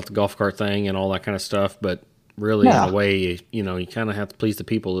complain about the golf cart thing and all that kind of stuff, but really, in a way, you kind of have to please the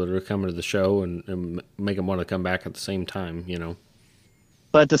people that are coming to the show and make them want to come back at the same time,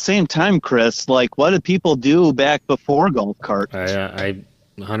 But at the same time, Chris, like, what did people do back before golf carts? I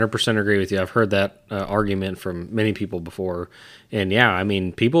 100% agree with you. I've heard that argument from many people before. And yeah, I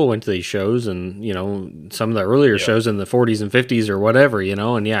mean, people went to these shows and, some of the earlier shows in the 40s and 50s or whatever,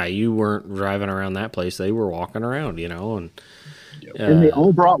 and yeah, you weren't driving around that place. They were walking around, and they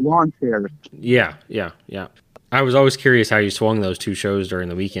all brought lawn chairs. Yeah. I was always curious how you swung those two shows during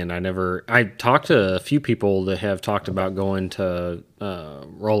the weekend. I talked to a few people that have talked about going to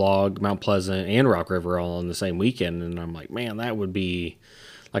Rolog, Mount Pleasant, and Rock River all on the same weekend. And I'm like, man, that would be,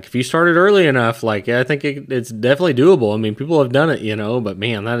 like, if you started early enough, like, I think it's definitely doable. I mean, people have done it, but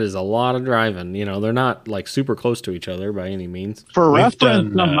man, that is a lot of driving. They're not like super close to each other by any means. For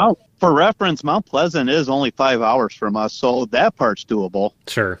reference, Mount Pleasant is only 5 hours from us, so that part's doable.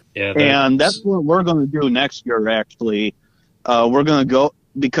 Sure. Yeah. And that's what we're going to do next year, actually. We're going to go,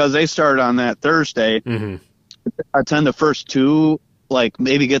 because they start on that Thursday, mm-hmm. attend the first 2, like,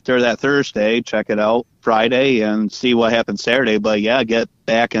 maybe get there that Thursday, check it out Friday, and see what happens Saturday. But, yeah, get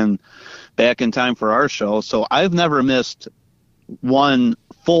back in time for our show. So I've never missed one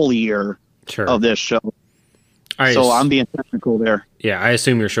full year of this show. So I'm being technical there. Yeah, I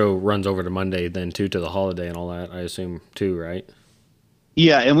assume your show runs over to Monday then too, to the holiday and all that. I assume too, right?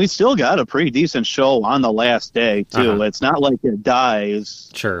 Yeah, and we still got a pretty decent show on the last day too. It's not like it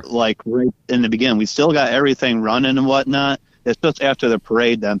dies. Sure. Like right in the beginning, we still got everything running and whatnot. It's just after the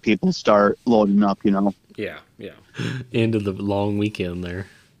parade then people start loading up. Yeah. End of the long weekend there.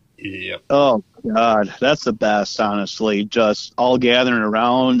 Yep. Oh God, that's the best. Honestly, just all gathering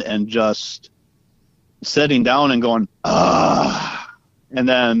around and just sitting down and going, and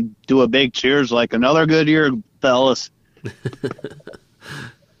then do a big cheers like another good year, fellas.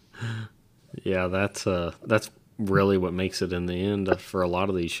 Yeah, that's really what makes it in the end for a lot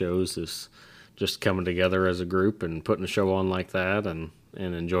of these shows, is just coming together as a group and putting a show on like that and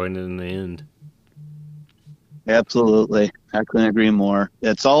enjoying it in the end. Absolutely. I couldn't agree more.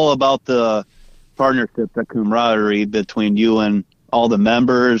 It's all about the partnership, the camaraderie between you and all the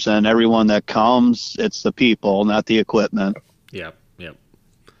members and everyone that comes. It's the people, not the equipment. Yep.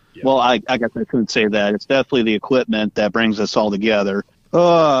 Well, I guess I couldn't say that. It's definitely the equipment that brings us all together.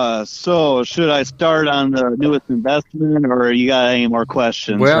 So should I start on the newest investment, or you got any more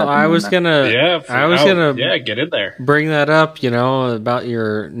questions? Well, I was gonna get in there. Bring that up, about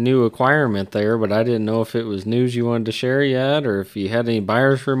your new acquirement there, but I didn't know if it was news you wanted to share yet, or if you had any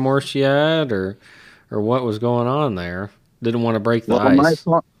buyer's remorse yet, or what was going on there. Didn't want to break the ice.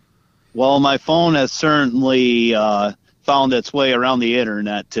 My phone has certainly found its way around the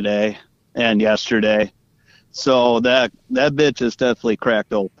internet today and yesterday. So that bitch is definitely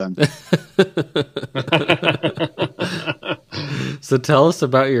cracked open. So tell us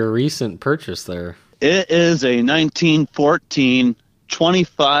about your recent purchase there. It is a 1914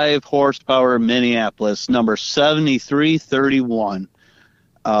 25 horsepower Minneapolis, number 7331.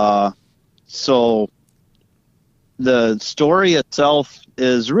 So the story itself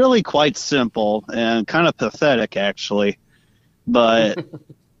is really quite simple and kind of pathetic, actually. But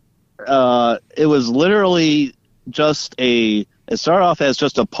it was literally just it started off as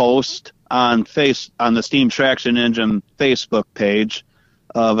just a post on the Steam Traction Engine Facebook page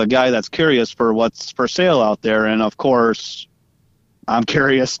of a guy that's curious for what's for sale out there. And of course, I'm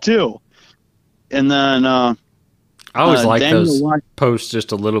curious too. And then I always like those posts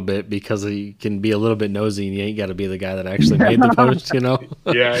just a little bit, because you can be a little bit nosy and you ain't got to be the guy that actually made the post, Yeah.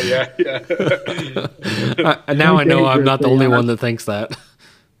 Now I know I'm not the only one that thinks that.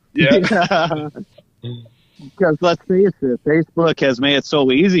 Yeah. Because let's face it, Facebook has made it so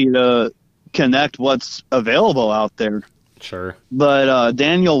easy to connect what's available out there. Sure. But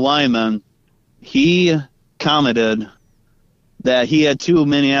Daniel Wyman, he commented that he had 2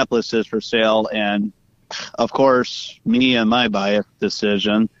 Minneapolises for sale, and of course, me and my bias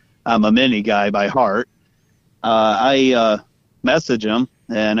decision, I'm a Mini guy by heart. I message him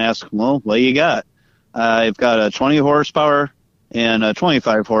and ask him, well, what you got? I've got a 20 horsepower and a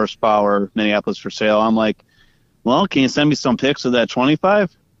 25 horsepower Minneapolis for sale. I'm like, well, can you send me some pics of that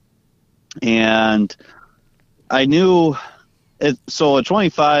 25? And I knew it. So a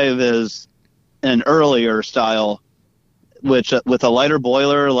 25 is an earlier style, which with a lighter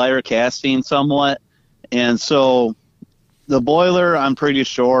boiler, lighter casting somewhat. And so the boiler, I'm pretty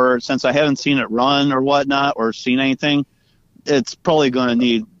sure, since I haven't seen it run or whatnot or seen anything, it's probably going to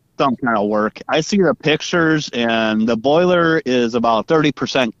need some kind of work. I see the pictures, and the boiler is about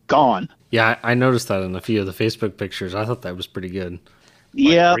 30% gone. Yeah, I noticed that in a few of the Facebook pictures. I thought that was pretty good.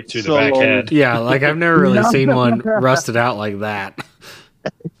 Yeah. Right through the back head. Yeah, like I've never really seen one rusted out like that.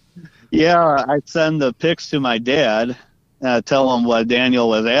 Yeah, I send the pics to my dad, tell him what Daniel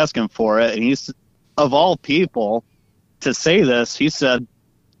was asking for it, and he's, of all people, to say this, he said,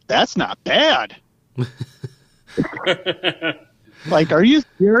 "That's not bad." Like, are you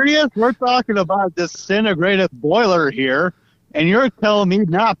serious? We're talking about a disintegrated boiler here, and you're telling me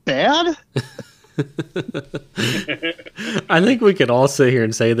not bad? I think we could all sit here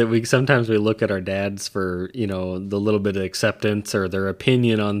and say that sometimes we look at our dads for, the little bit of acceptance or their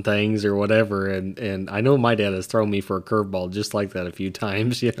opinion on things or whatever. And I know my dad has thrown me for a curveball just like that a few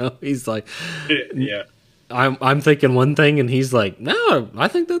times. He's like, yeah. I'm thinking one thing and he's like, no, I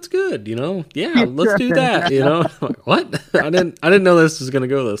think that's good. Yeah, let's do that. Like, what? I didn't know this was going to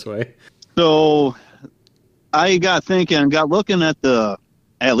go this way. So I got looking at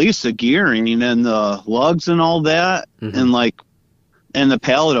at least the gearing and the lugs and all that, mm-hmm. and the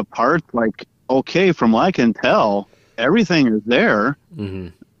pallet of parts, okay, from what I can tell, everything is there. Mm-hmm.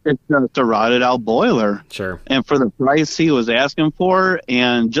 It's just a rotted out boiler. Sure. And for the price he was asking for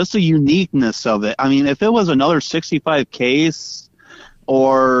and just the uniqueness of it. I mean, if it was another 65 case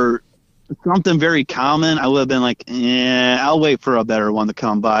or something very common, I would have been like, I'll wait for a better one to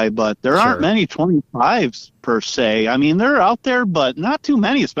come by. But there aren't many 25s per se. I mean, they're out there, but not too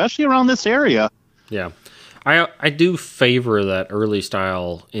many, especially around this area. Yeah. I do favor that early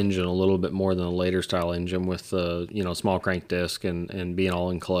style engine a little bit more than the later style engine with the, small crank disc and being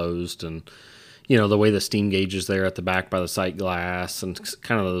all enclosed, and, the way the steam gauge is there at the back by the sight glass and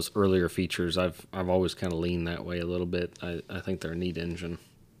kind of those earlier features. I've always kind of leaned that way a little bit. I think they're a neat engine.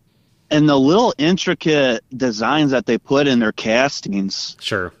 And the little intricate designs that they put in their castings.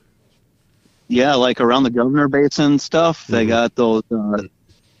 Sure. Yeah, like around the governor basin stuff. They got those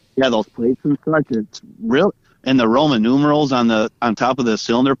those plates and such. It's real, and the Roman numerals on top of the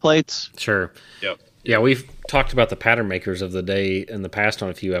cylinder plates. Sure. Yep. Yeah, we've talked about the pattern makers of the day in the past on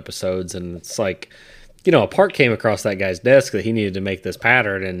a few episodes, and it's like, a part came across that guy's desk that he needed to make this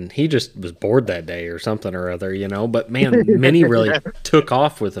pattern, and he just was bored that day or something or other, But man, Mini really took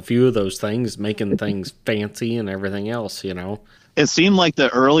off with a few of those things, making things fancy and everything else, It seemed like the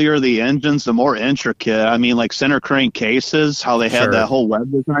earlier the engines, the more intricate. I mean, like center crank cases, how they had that whole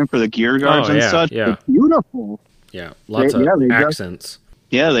web design for the gear guards and such. Yeah. It's beautiful. Yeah, lots of accents.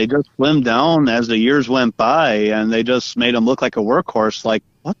 They just slimmed down as the years went by, and they just made them look like a workhorse. Like,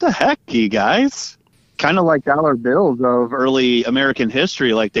 what the heck, you guys? Kind of like dollar bills of early American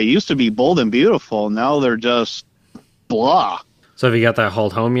history. Like, they used to be bold and beautiful. Now they're just blah. So have you got that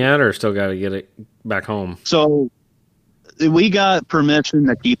hauled home yet, or still got to get it back home? So we got permission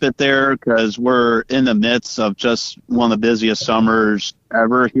to keep it there because we're in the midst of just one of the busiest summers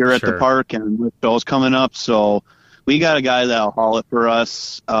ever here at the park, and with shows coming up. So we got a guy that'll haul it for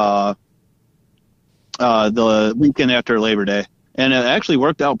us the weekend after Labor Day. And it actually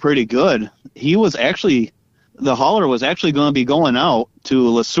worked out pretty good. The hauler was actually going to be going out to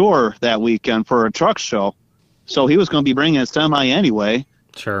Le Sueur that weekend for a truck show. So he was going to be bringing a semi anyway.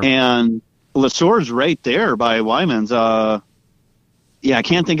 Sure. And Le Sueur's right there by Wyman's. I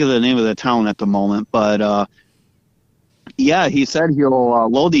can't think of the name of the town at the moment. But, he said he'll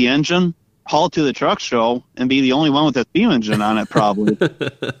load the engine, haul it to the truck show, and be the only one with a steam engine on it probably.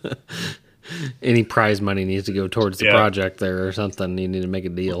 Any prize money needs to go towards the project there or something. You need to make a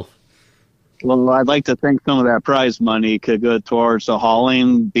deal. Well, I'd like to think some of that prize money could go towards the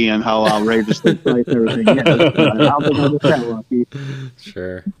hauling, being how outrageously priced everything is. I'll be that lucky.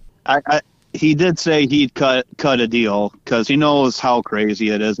 Sure. He did say he'd cut a deal because he knows how crazy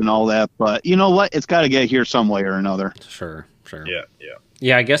it is and all that. But you know what? It's got to get here some way or another. Sure. Yeah.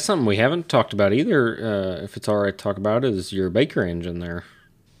 Yeah, I guess something we haven't talked about either, if it's all right to talk about, is your Baker engine there.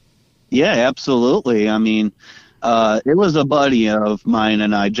 Yeah, absolutely. I mean, it was a buddy of mine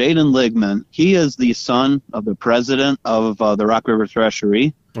and I, Jaden Ligman. He is the son of the president of the Rock River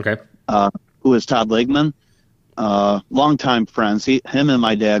Threshery. Okay. Who is Todd Ligman. Longtime friends. Him and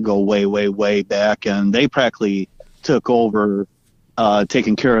my dad go way, way, way back, and they practically took over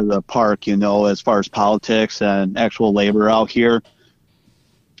taking care of the park, as far as politics and actual labor out here.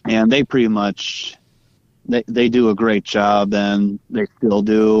 And they pretty much... They do a great job, and they still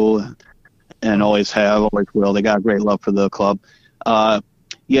do, and always have, always will. They got a great love for the club.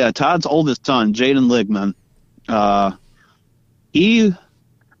 Todd's oldest son, Jaden Ligman. I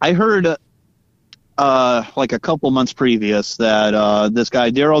heard like a couple months previous that this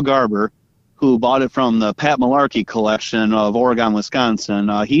guy Daryl Garber, who bought it from the Pat Malarkey collection of Oregon, Wisconsin,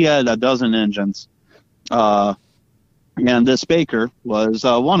 he had a dozen engines, and this Baker was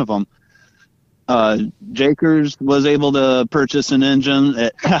one of them. Jakers was able to purchase an engine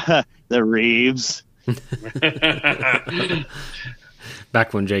at the Reeves.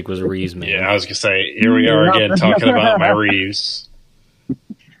 Back when Jake was a Reeves man. Yeah, I was going to say, here we are again talking about my Reeves.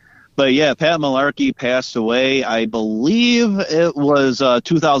 But yeah, Pat Malarkey passed away. I believe it was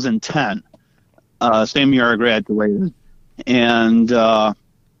 2010, same year I graduated. And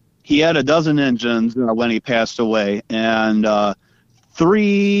he had a dozen engines when he passed away. And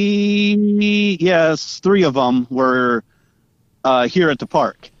three of them were here at the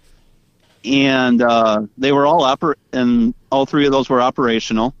park, and they were all and all three of those were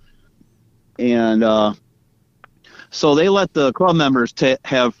operational, and so they let the club members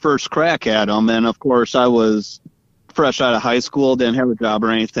have first crack at them. And of course, I was fresh out of high school, didn't have a job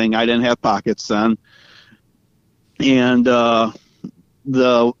or anything. I didn't have pockets then, and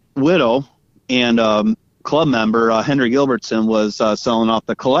the widow and club member, Henry Gilbertson, was selling off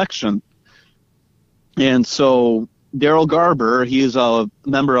the collection. And so Daryl Garber, he's a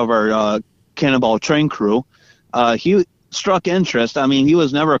member of our Cannonball train crew. He struck interest. I mean, he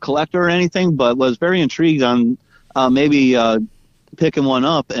was never a collector or anything, but was very intrigued on maybe picking one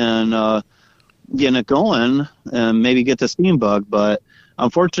up and getting it going and maybe get the steam bug. But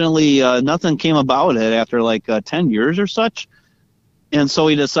unfortunately, nothing came about it after like 10 years or such. And so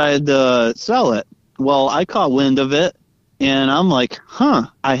he decided to sell it. Well, I caught wind of it, and I'm like,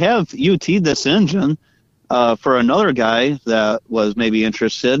 I have UT'd this engine for another guy that was maybe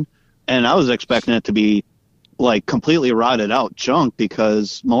interested, and I was expecting it to be like completely rotted out junk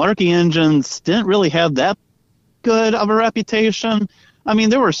because Malarkey engines didn't really have that good of a reputation. I mean,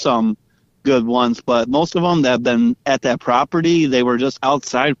 there were some good ones, but most of them that have been at that property, they were just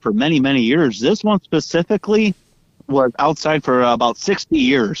outside for many, many years. This one specifically was outside for about 60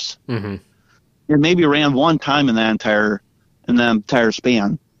 years. Mm-hmm. It maybe ran one time in that entire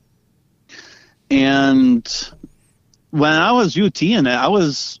span. And when I was UTing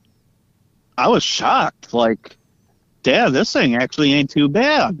it, I was shocked. Like, Dad, this thing actually ain't too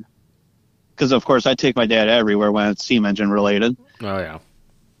bad. Because, of course, I take my dad everywhere when it's steam engine related. Oh, yeah.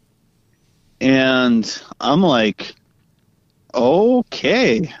 And I'm like,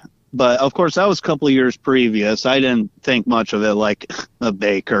 okay. But, of course, that was a couple of years previous. I didn't think much of it like a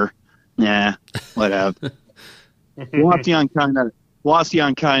Baker. Nah, whatever. Wasion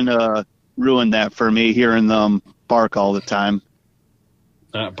kind of ruined that for me, hearing them bark all the time.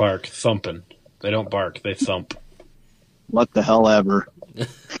 Not bark, thumping. They don't bark, they thump. What the hell ever.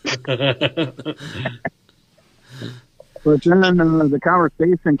 But then the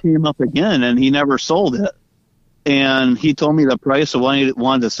conversation came up again, and he never sold it. And he told me the price of what he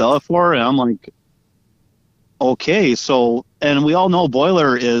wanted to sell it for, and I'm like, okay, so, and we all know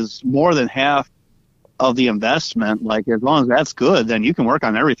boiler is more than half of the investment. Like, as long as that's good, then you can work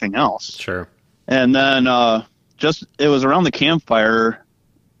on everything else. Sure. And then it was around the campfire,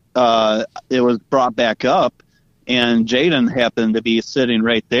 it was brought back up, and Jaden happened to be sitting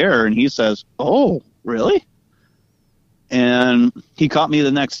right there, and he says, oh, really? And he caught me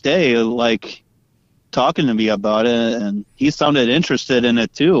the next day, like, talking to me about it, and he sounded interested in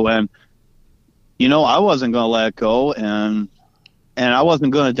it too. And, you know, I wasn't going to let it go, and I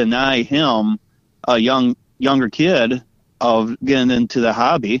wasn't going to deny him, a younger kid, of getting into the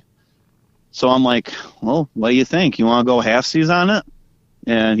hobby. So I'm like, well, what do you think? You want to go half-seas on it?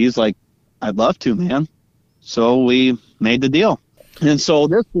 And he's like, I'd love to, man. So we made the deal. And so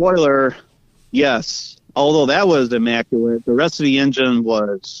this boiler, yes, although that was immaculate, the rest of the engine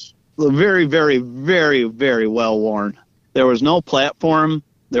was very, very, very, very well worn. There was no platform.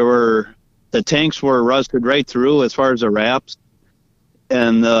 The tanks were rusted right through as far as the wraps.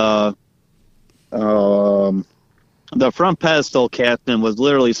 And the front pedestal casting was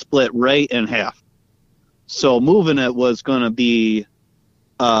literally split right in half. So moving it was going to be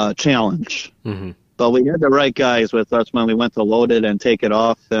a challenge. Mm-hmm. But we had the right guys with us when we went to load it and take it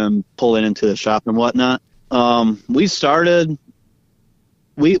off and pull it into the shop and whatnot. We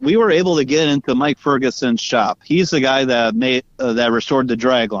were able to get into Mike Ferguson's shop. He's the guy that that restored the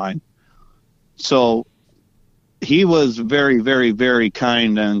drag line. So he was very, very, very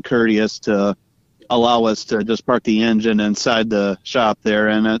kind and courteous to allow us to just park the engine inside the shop there.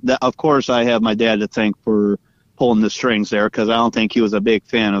 And of course, I have my dad to thank for pulling the strings there, because I don't think he was a big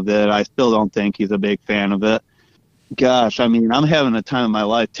fan of it. I still don't think he's a big fan of it. Gosh, I mean, I'm having a time of my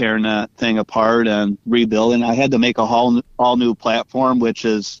life tearing that thing apart and rebuilding. I had to make a all new platform, which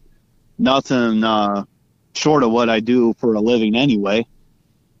is nothing short of what I do for a living anyway.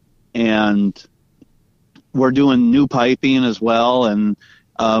 And we're doing new piping as well. And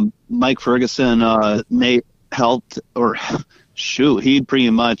Mike Ferguson helped, or shoot, he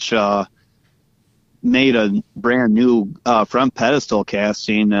pretty much made a brand new front pedestal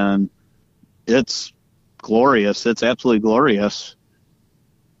casting, and it's glorious. It's absolutely glorious.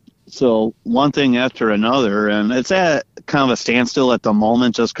 So one thing after another, and it's at kind of a standstill at the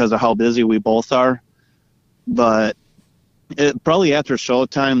moment just because of how busy we both are. But probably after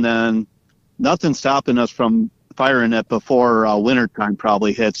showtime, then nothing's stopping us from firing it before wintertime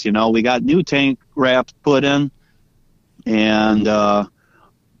probably hits. You know, we got new tank wraps put in, and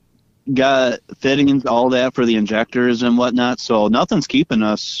got fittings, all that for the injectors and whatnot. So nothing's keeping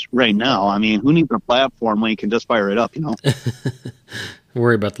us right now. I mean, who needs a platform when you can just fire it up, you know?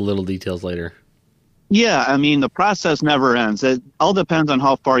 Worry about the little details later. Yeah, I mean, the process never ends. It all depends on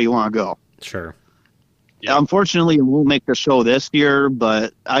how far you want to go. Sure. Yeah. Unfortunately, it won't make the show this year,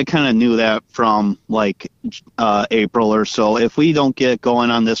 but I kind of knew that from like April or so. If we don't get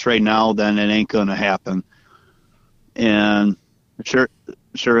going on this right now, then it ain't going to happen. And sure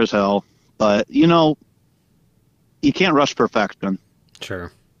as hell. But, you know, you can't rush perfection.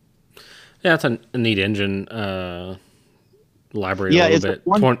 Sure. Yeah, it's a neat engine. Elaborate a little bit.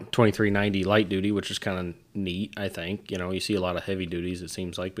 2390 light duty, which is kind of neat, I think. You know, you see a lot of heavy duties, it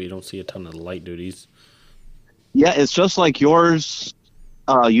seems like, but you don't see a ton of the light duties. Yeah, it's just like yours,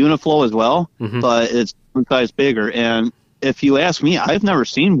 Uniflow as well, Mm-hmm. but it's one size bigger. And if you ask me, I've never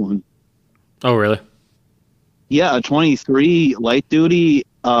seen one. Oh, really? Yeah, a 23 light duty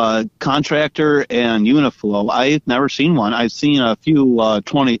contractor and Uniflow. I've never seen one. I've seen a few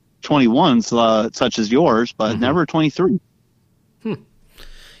 21s such as yours, but Mm-hmm. never 23.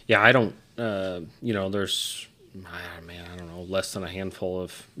 Yeah, I don't, there's, I don't know, less than a handful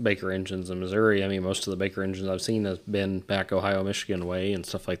of Baker engines in Missouri. I mean, most of the Baker engines I've seen have been back Ohio, Michigan way and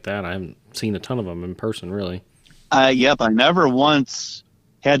stuff like that. I haven't seen a ton of them in person, really. Yep, I never once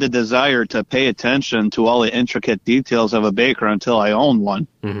had the desire to pay attention to all the intricate details of a Baker until I owned one.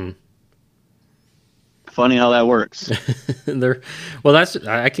 Mm-hmm. Funny how that works.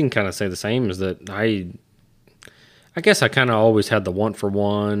 I can kind of say the same, is that I guess I kind of always had the one for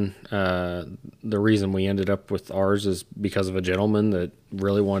one. The reason we ended up with ours is because of a gentleman that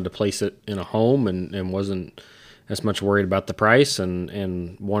really wanted to place it in a home and wasn't as much worried about the price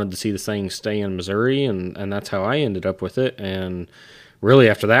and wanted to see the thing stay in Missouri. And that's how I ended up with it. And really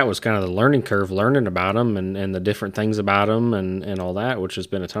after that was kind of the learning curve, learning about them and the different things about them and all that, which has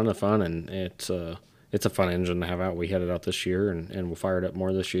been a ton of fun. And it's a fun engine to have out. We had it out this year and we'll fire it up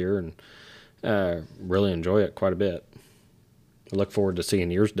more this year and really enjoy it quite a bit. I look forward to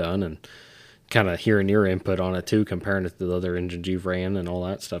seeing yours done and kind of hearing your input on it too, comparing it to the other engines you've ran and all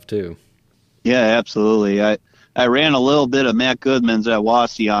that stuff too. Yeah, absolutely. I ran a little bit of Matt Goodman's at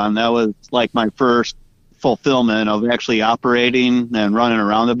Wasion. That was like my first fulfillment of actually operating and running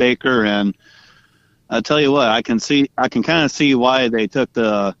around the Baker. And I'll tell you what, I can kind of see why they took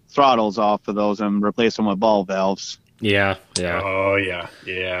the throttles off of those and replaced them with ball valves. Yeah. Oh, yeah.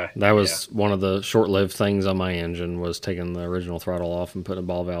 That was one of the short-lived things on my engine, was taking the original throttle off and putting a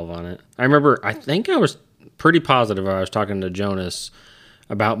ball valve on it. I remember, I think I was pretty positive I was talking to Jonas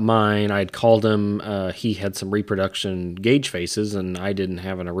about mine. I'd called him. He had some reproduction gauge faces, and I didn't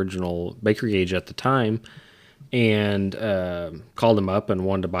have an original Baker gauge at the time. And called him up and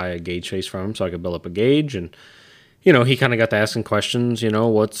wanted to buy a gauge face from him so I could build up a gauge. And he kind of got to asking questions,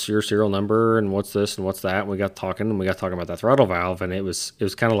 what's your serial number and what's this and what's that. And we got talking about that throttle valve, and it was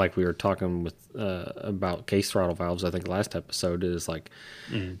kind of like we were talking with about case throttle valves. I think last episode is like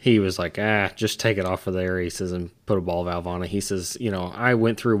he was like, just take it off of there. He says, and put a ball valve on it. He says, I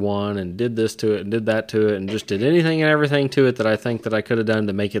went through one and did this to it and did that to it and just did anything and everything to it that I think that I could have done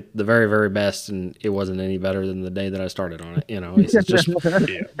to make it the very, very best, and it wasn't any better than the day that I started on it. He says, just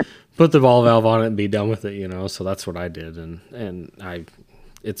put the ball valve on it and be done with it. So that's what I did, and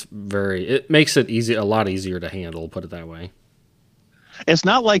it makes it a lot easier to handle, put it that way. It's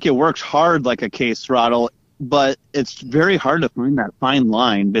not like it works hard like a case throttle, but it's very hard to find that fine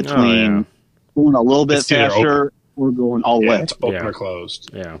line between going a little bit faster or going all the way. It's open or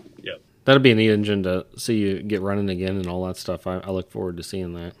closed. Yeah. Yep. That'll be a neat engine to see you get running again and all that stuff. I look forward to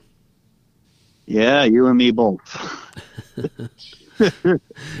seeing that. Yeah, you and me both.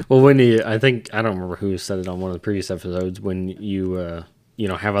 Well, I don't remember who said it on one of the previous episodes, when you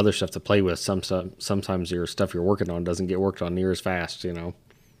have other stuff to play with, sometimes your stuff you're working on doesn't get worked on near as fast,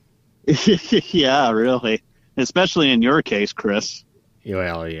 Yeah, really. Especially in your case, Chris.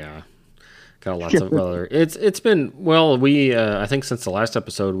 Well, yeah. Got lots of other. It's been, well, we I think since the last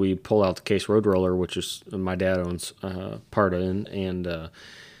episode we pulled out the Case Road Roller, which is my dad owns part in, and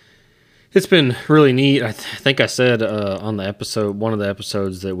it's been really neat. I think I said on one of the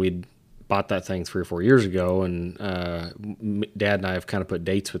episodes, that we'd bought that thing 3 or 4 years ago, and Dad and I have kind of put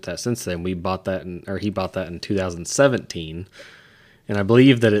dates with that since then. He bought that in 2017, and I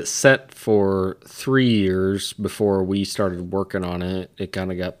believe that it's set for 3 years before we started working on it. It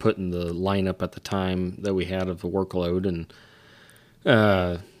kind of got put in the lineup at the time that we had of the workload, and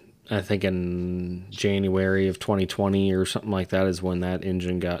I think in January of 2020 or something like that is when that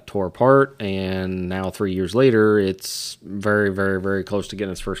engine got tore apart. And now 3 years later, it's very, very, very close to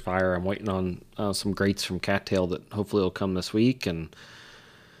getting its first fire. I'm waiting on some grates from Cattail that hopefully will come this week. And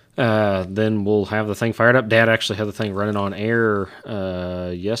then we'll have the thing fired up. Dad actually had the thing running on air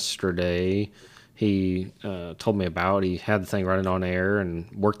yesterday. He told me about. He had the thing running on air and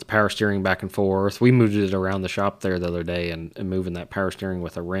worked the power steering back and forth. We moved it around the shop there the other day, and moving that power steering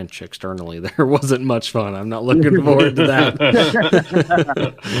with a wrench externally there wasn't much fun. I'm not looking forward to that.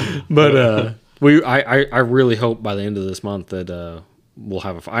 But I really hope by the end of this month that we'll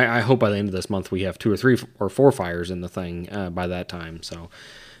have I hope by the end of this month we have 2 or 3 or 4 fires in the thing by that time. So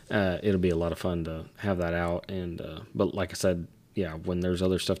it'll be a lot of fun to have that out. And but like I said, yeah, when there's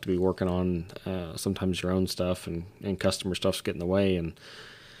other stuff to be working on, sometimes your own stuff and customer stuff's getting in the way. And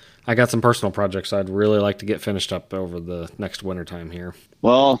I got some personal projects I'd really like to get finished up over the next winter time here.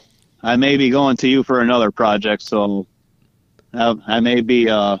 Well, I may be going to you for another project, so I may be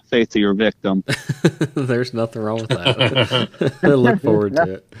faith to your victim. There's nothing wrong with that. I look forward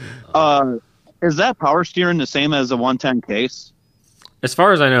to it. Is that power steering the same as the 110 case? As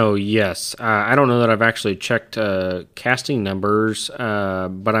far as I know, yes. I don't know that I've actually checked casting numbers,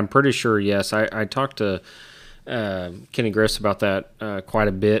 but I'm pretty sure, yes. I talked to Kenny Griffiths about that quite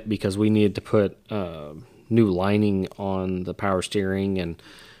a bit because we needed to put new lining on the power steering and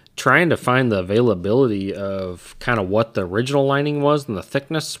trying to find the availability of kind of what the original lining was, and the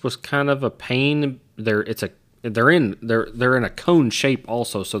thickness was kind of a pain. They're in a cone shape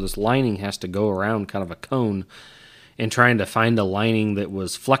also, so this lining has to go around kind of a cone, and trying to find a lining that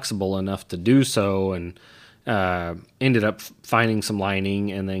was flexible enough to do so, and ended up finding some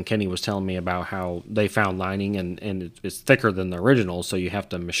lining. And then Kenny was telling me about how they found lining, and it's thicker than the original, so you have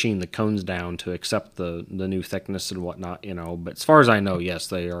to machine the cones down to accept the new thickness and whatnot, But as far as I know, yes,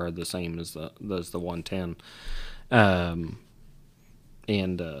 they are the same as the 110.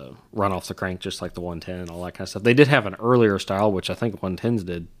 And run off the crank just like the 110 and all that kind of stuff. They did have an earlier style, which I think 110s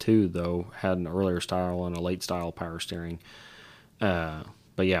did too, though, had an earlier style and a late style power steering.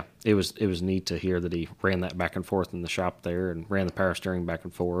 But yeah, it was neat to hear that he ran that back and forth in the shop there and ran the power steering back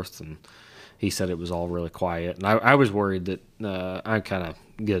and forth, and he said it was all really quiet. And I was worried that I kind of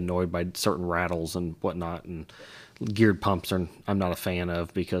get annoyed by certain rattles and whatnot, and geared pumps I'm not a fan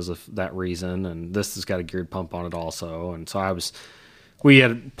of because of that reason, and this has got a geared pump on it also, and so we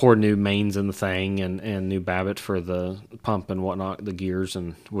had poured new mains in the thing and new Babbitt for the pump and whatnot, the gears,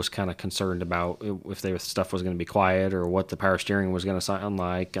 and was kind of concerned about if the stuff was going to be quiet or what the power steering was going to sound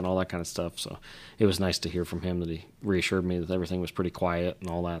like and all that kind of stuff. So it was nice to hear from him that he reassured me that everything was pretty quiet and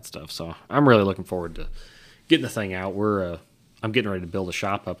all that stuff. So I'm really looking forward to getting the thing out. I'm getting ready to build a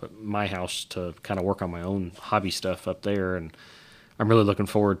shop up at my house to kind of work on my own hobby stuff up there, and I'm really looking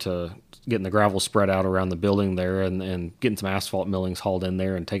forward to getting the gravel spread out around the building there and getting some asphalt millings hauled in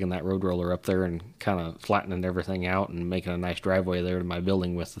there and taking that road roller up there and kind of flattening everything out and making a nice driveway there to my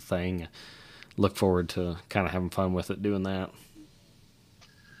building with the thing. Look forward to kind of having fun with it doing that.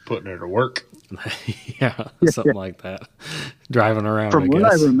 Putting it to work. Yeah, something like that. Driving around, From what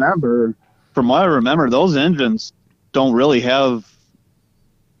I remember, those engines don't really have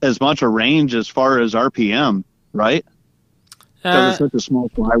as much a range as far as RPM, right? Because it's such a small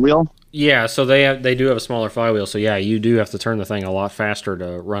flywheel. Yeah, so they do have a smaller flywheel. So yeah, you do have to turn the thing a lot faster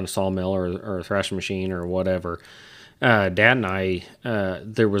to run a sawmill or a thrashing machine or whatever. Dad and I,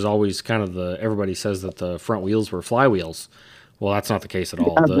 there was always kind of everybody says that the front wheels were flywheels. Well, that's not the case at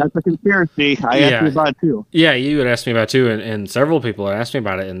all. Yeah, that's a conspiracy. I asked you about it too. Yeah, you had asked me about it too, and several people had asked me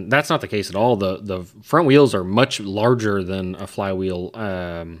about it, and that's not the case at all. The front wheels are much larger than a flywheel.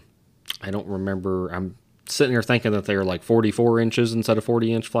 I don't remember. I'm sitting here thinking that they're like 44 inches instead of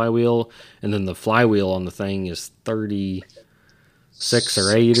 40-inch flywheel, and then the flywheel on the thing is 36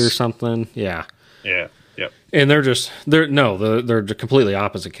 or 8 or something. Yeah. Yeah. Yep. And they're completely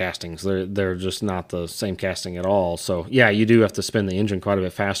opposite castings. They're just not the same casting at all. So yeah, you do have to spin the engine quite a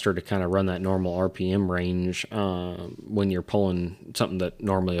bit faster to kind of run that normal RPM range when you're pulling something that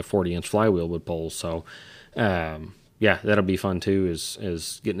normally a 40-inch flywheel would pull. So yeah, that'll be fun too.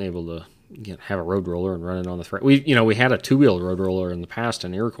 Is getting able to have a road roller and run it on the thread. We had a 2-wheel road roller in the past,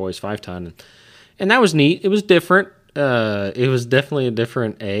 an Iroquois 5-ton, and that was neat. It was different. It was definitely a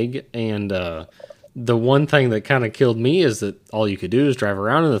different egg, and the one thing that kind of killed me is that all you could do is drive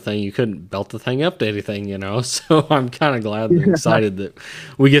around in the thing. You couldn't belt the thing up to anything, So I'm kind of glad and excited that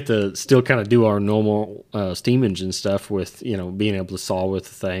we get to still kind of do our normal steam engine stuff with, being able to saw with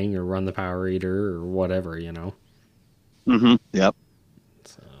the thing or run the power eater or whatever, Mm-hmm. Yep.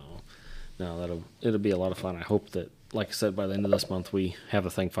 So, no, it'll be a lot of fun. I hope that, like I said, by the end of this month, we have the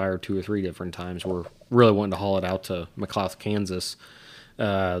thing fired 2 or 3 different times. We're really wanting to haul it out to McLouth, Kansas.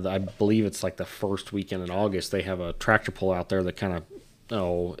 I believe it's like the first weekend in August. They have a tractor pull out there that kind of,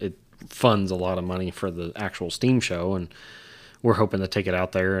 it funds a lot of money for the actual steam show, and we're hoping to take it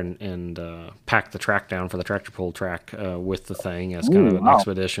out there and pack the track down for the tractor pull track with the thing as kind of an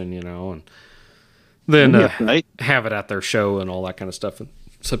expedition, and then have it at their show and all that kind of stuff in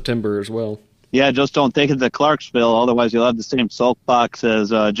September as well. Yeah, just don't take it to Clarksville, otherwise you'll have the same soapbox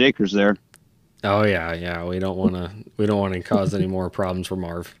as Jakers there. Oh yeah. We don't want to cause any more problems for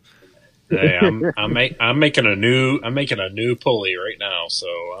Marv. Hey, I'm making a new pulley right now, so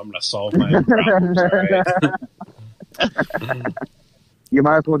I'm gonna solve my own problems. All right. You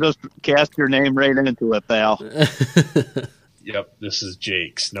might as well just cast your name right into it, pal. Yep, this is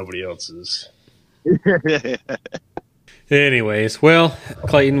Jake's, nobody else's. Anyways, well,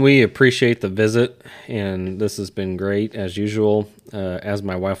 Clayton, we appreciate the visit, and this has been great as usual. As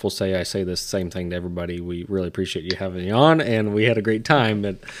my wife will say, I say this same thing to everybody. We really appreciate you having me on, and we had a great time.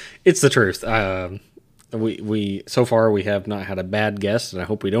 But it's the truth. We so far we have not had a bad guest, and I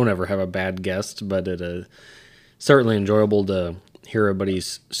hope we don't ever have a bad guest. But it is certainly enjoyable to hear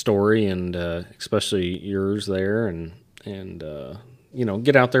everybody's story, and especially yours there, and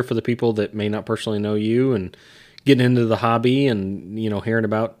get out there for the people that may not personally know you, and getting into the hobby, and hearing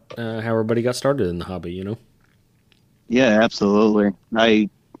about how everybody got started in the hobby. Yeah, absolutely. I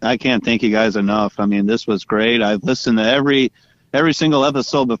can't thank you guys enough. I mean, this was great. I've listened to every single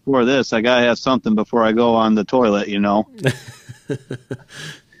episode before this. I gotta have something before I go on the toilet.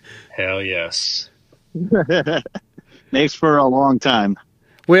 Hell yes. Makes for a long time.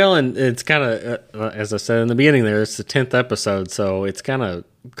 Well, and it's kind of, as I said in the beginning there, it's the 10th episode, so it's kind of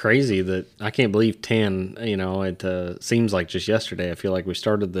crazy that I can't believe 10, it seems like just yesterday. I feel like we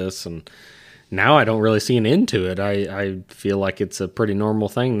started this, and now I don't really see an end to it. I feel like it's a pretty normal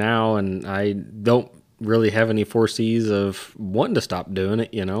thing now, and I don't really have any foresees of wanting to stop doing it.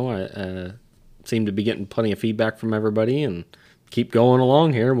 I seem to be getting plenty of feedback from everybody, and keep going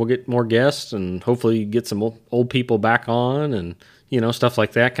along here. We'll get more guests, and hopefully get some old people back on, and stuff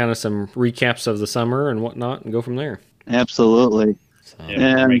like that, kind of some recaps of the summer and whatnot, and go from there. Absolutely. So,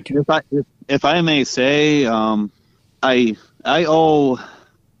 and if I may say, I owe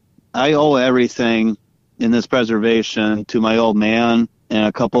everything in this preservation to my old man and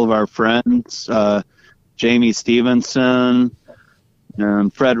a couple of our friends, Jamie Stevenson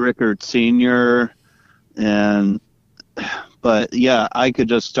and Fred Rickard Sr. But yeah, I could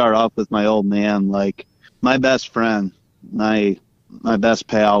just start off with my old man, like my best friend, my best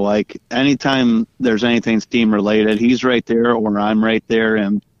pal. Like anytime there's anything steam related, he's right there or I'm right there,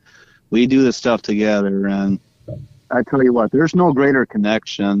 and we do this stuff together. And I tell you what, there's no greater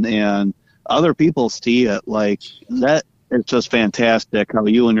connection, and other people see it like that. It's just fantastic how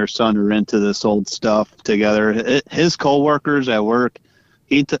you and your son are into this old stuff together. His coworkers at work,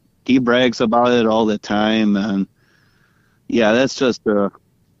 he brags about it all the time, and yeah, that's just the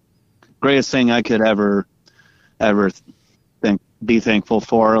greatest thing I could ever be thankful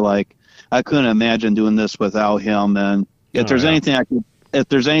for. Like, I couldn't imagine doing this without him. And if there's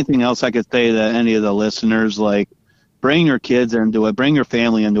anything else I could say to any of the listeners, like, bring your kids into it, bring your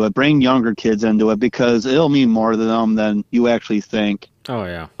family into it, bring younger kids into it, because it'll mean more to them than you actually think. Oh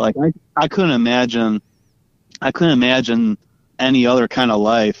yeah. Like I couldn't imagine any other kind of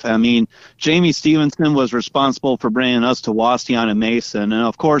life. I mean, Jamie Stevenson was responsible for bringing us to Wasion and Mason. And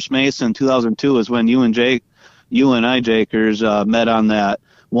of course, Mason 2002 is when you and I, Jakers, met on that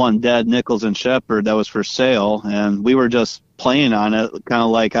one dead Nichols and Shepherd that was for sale. And we were just playing on it, kind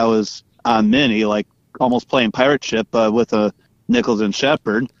of like I was on Mini, like almost playing pirate ship, but with a Nichols and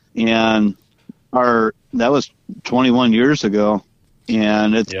Shepherd. And that was 21 years ago.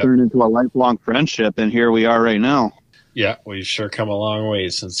 And it's turned into a lifelong friendship. And here we are right now. Yeah, we've sure come a long way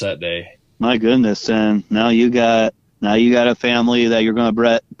since that day. My goodness, and now you got a family that you're going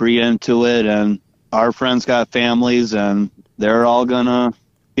to breed into it, and our friends got families, and they're all going to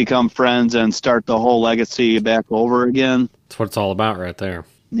become friends and start the whole legacy back over again. That's what it's all about right there.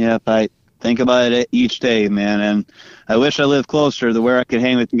 Yeah, I think about it each day, man, and I wish I lived closer to where I could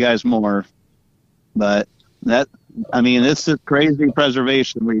hang with you guys more. But it's a crazy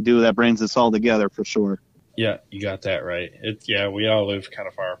preservation we do that brings us all together for sure. Yeah, you got that right. We all live kind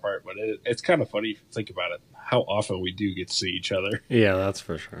of far apart, but it's kind of funny if you think about it, how often we do get to see each other. Yeah, that's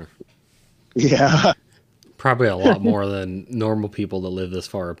for sure. Yeah. Probably a lot more than normal people that live this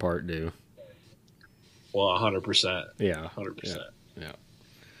far apart do. Well, 100%. Yeah. 100%. Yeah.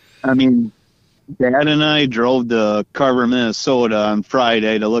 I mean, Dad and I drove to Carver, Minnesota on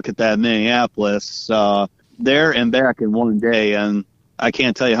Friday to look at that Minneapolis there and back in one day, and I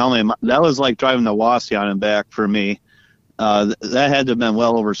can't tell you how many. That was like driving to Wasion and back for me. That had to have been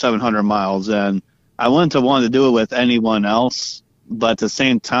well over 700 miles, and I wouldn't have wanted to do it with anyone else. But at the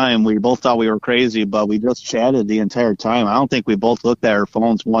same time, we both thought we were crazy, but we just chatted the entire time. I don't think we both looked at our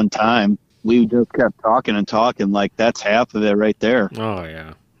phones one time. We just kept talking and talking. Like, that's half of it right there. Oh,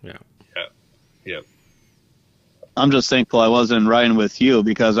 yeah. Yep. I'm just thankful I wasn't riding with you,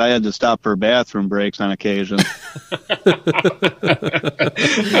 because I had to stop for bathroom breaks on occasion.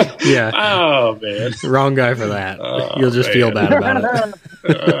 Yeah. Oh, man. Wrong guy for that. You'll just feel bad about it.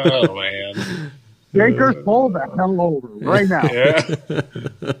 Oh, man. Jakers, pull the hell over right now. Yeah.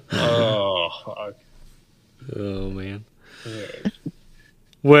 Oh, fuck. Oh, man.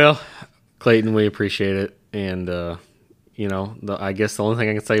 Well, Clayton, we appreciate it. And, I guess the only thing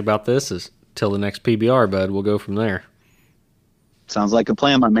I can say about this is till the next PBR, bud. We'll go from there. Sounds like a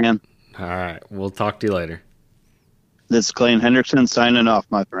plan, my man. All right. We'll talk to you later. This is Clayton Hendrickson signing off,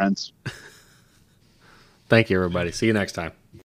 my friends. Thank you, everybody. See you next time.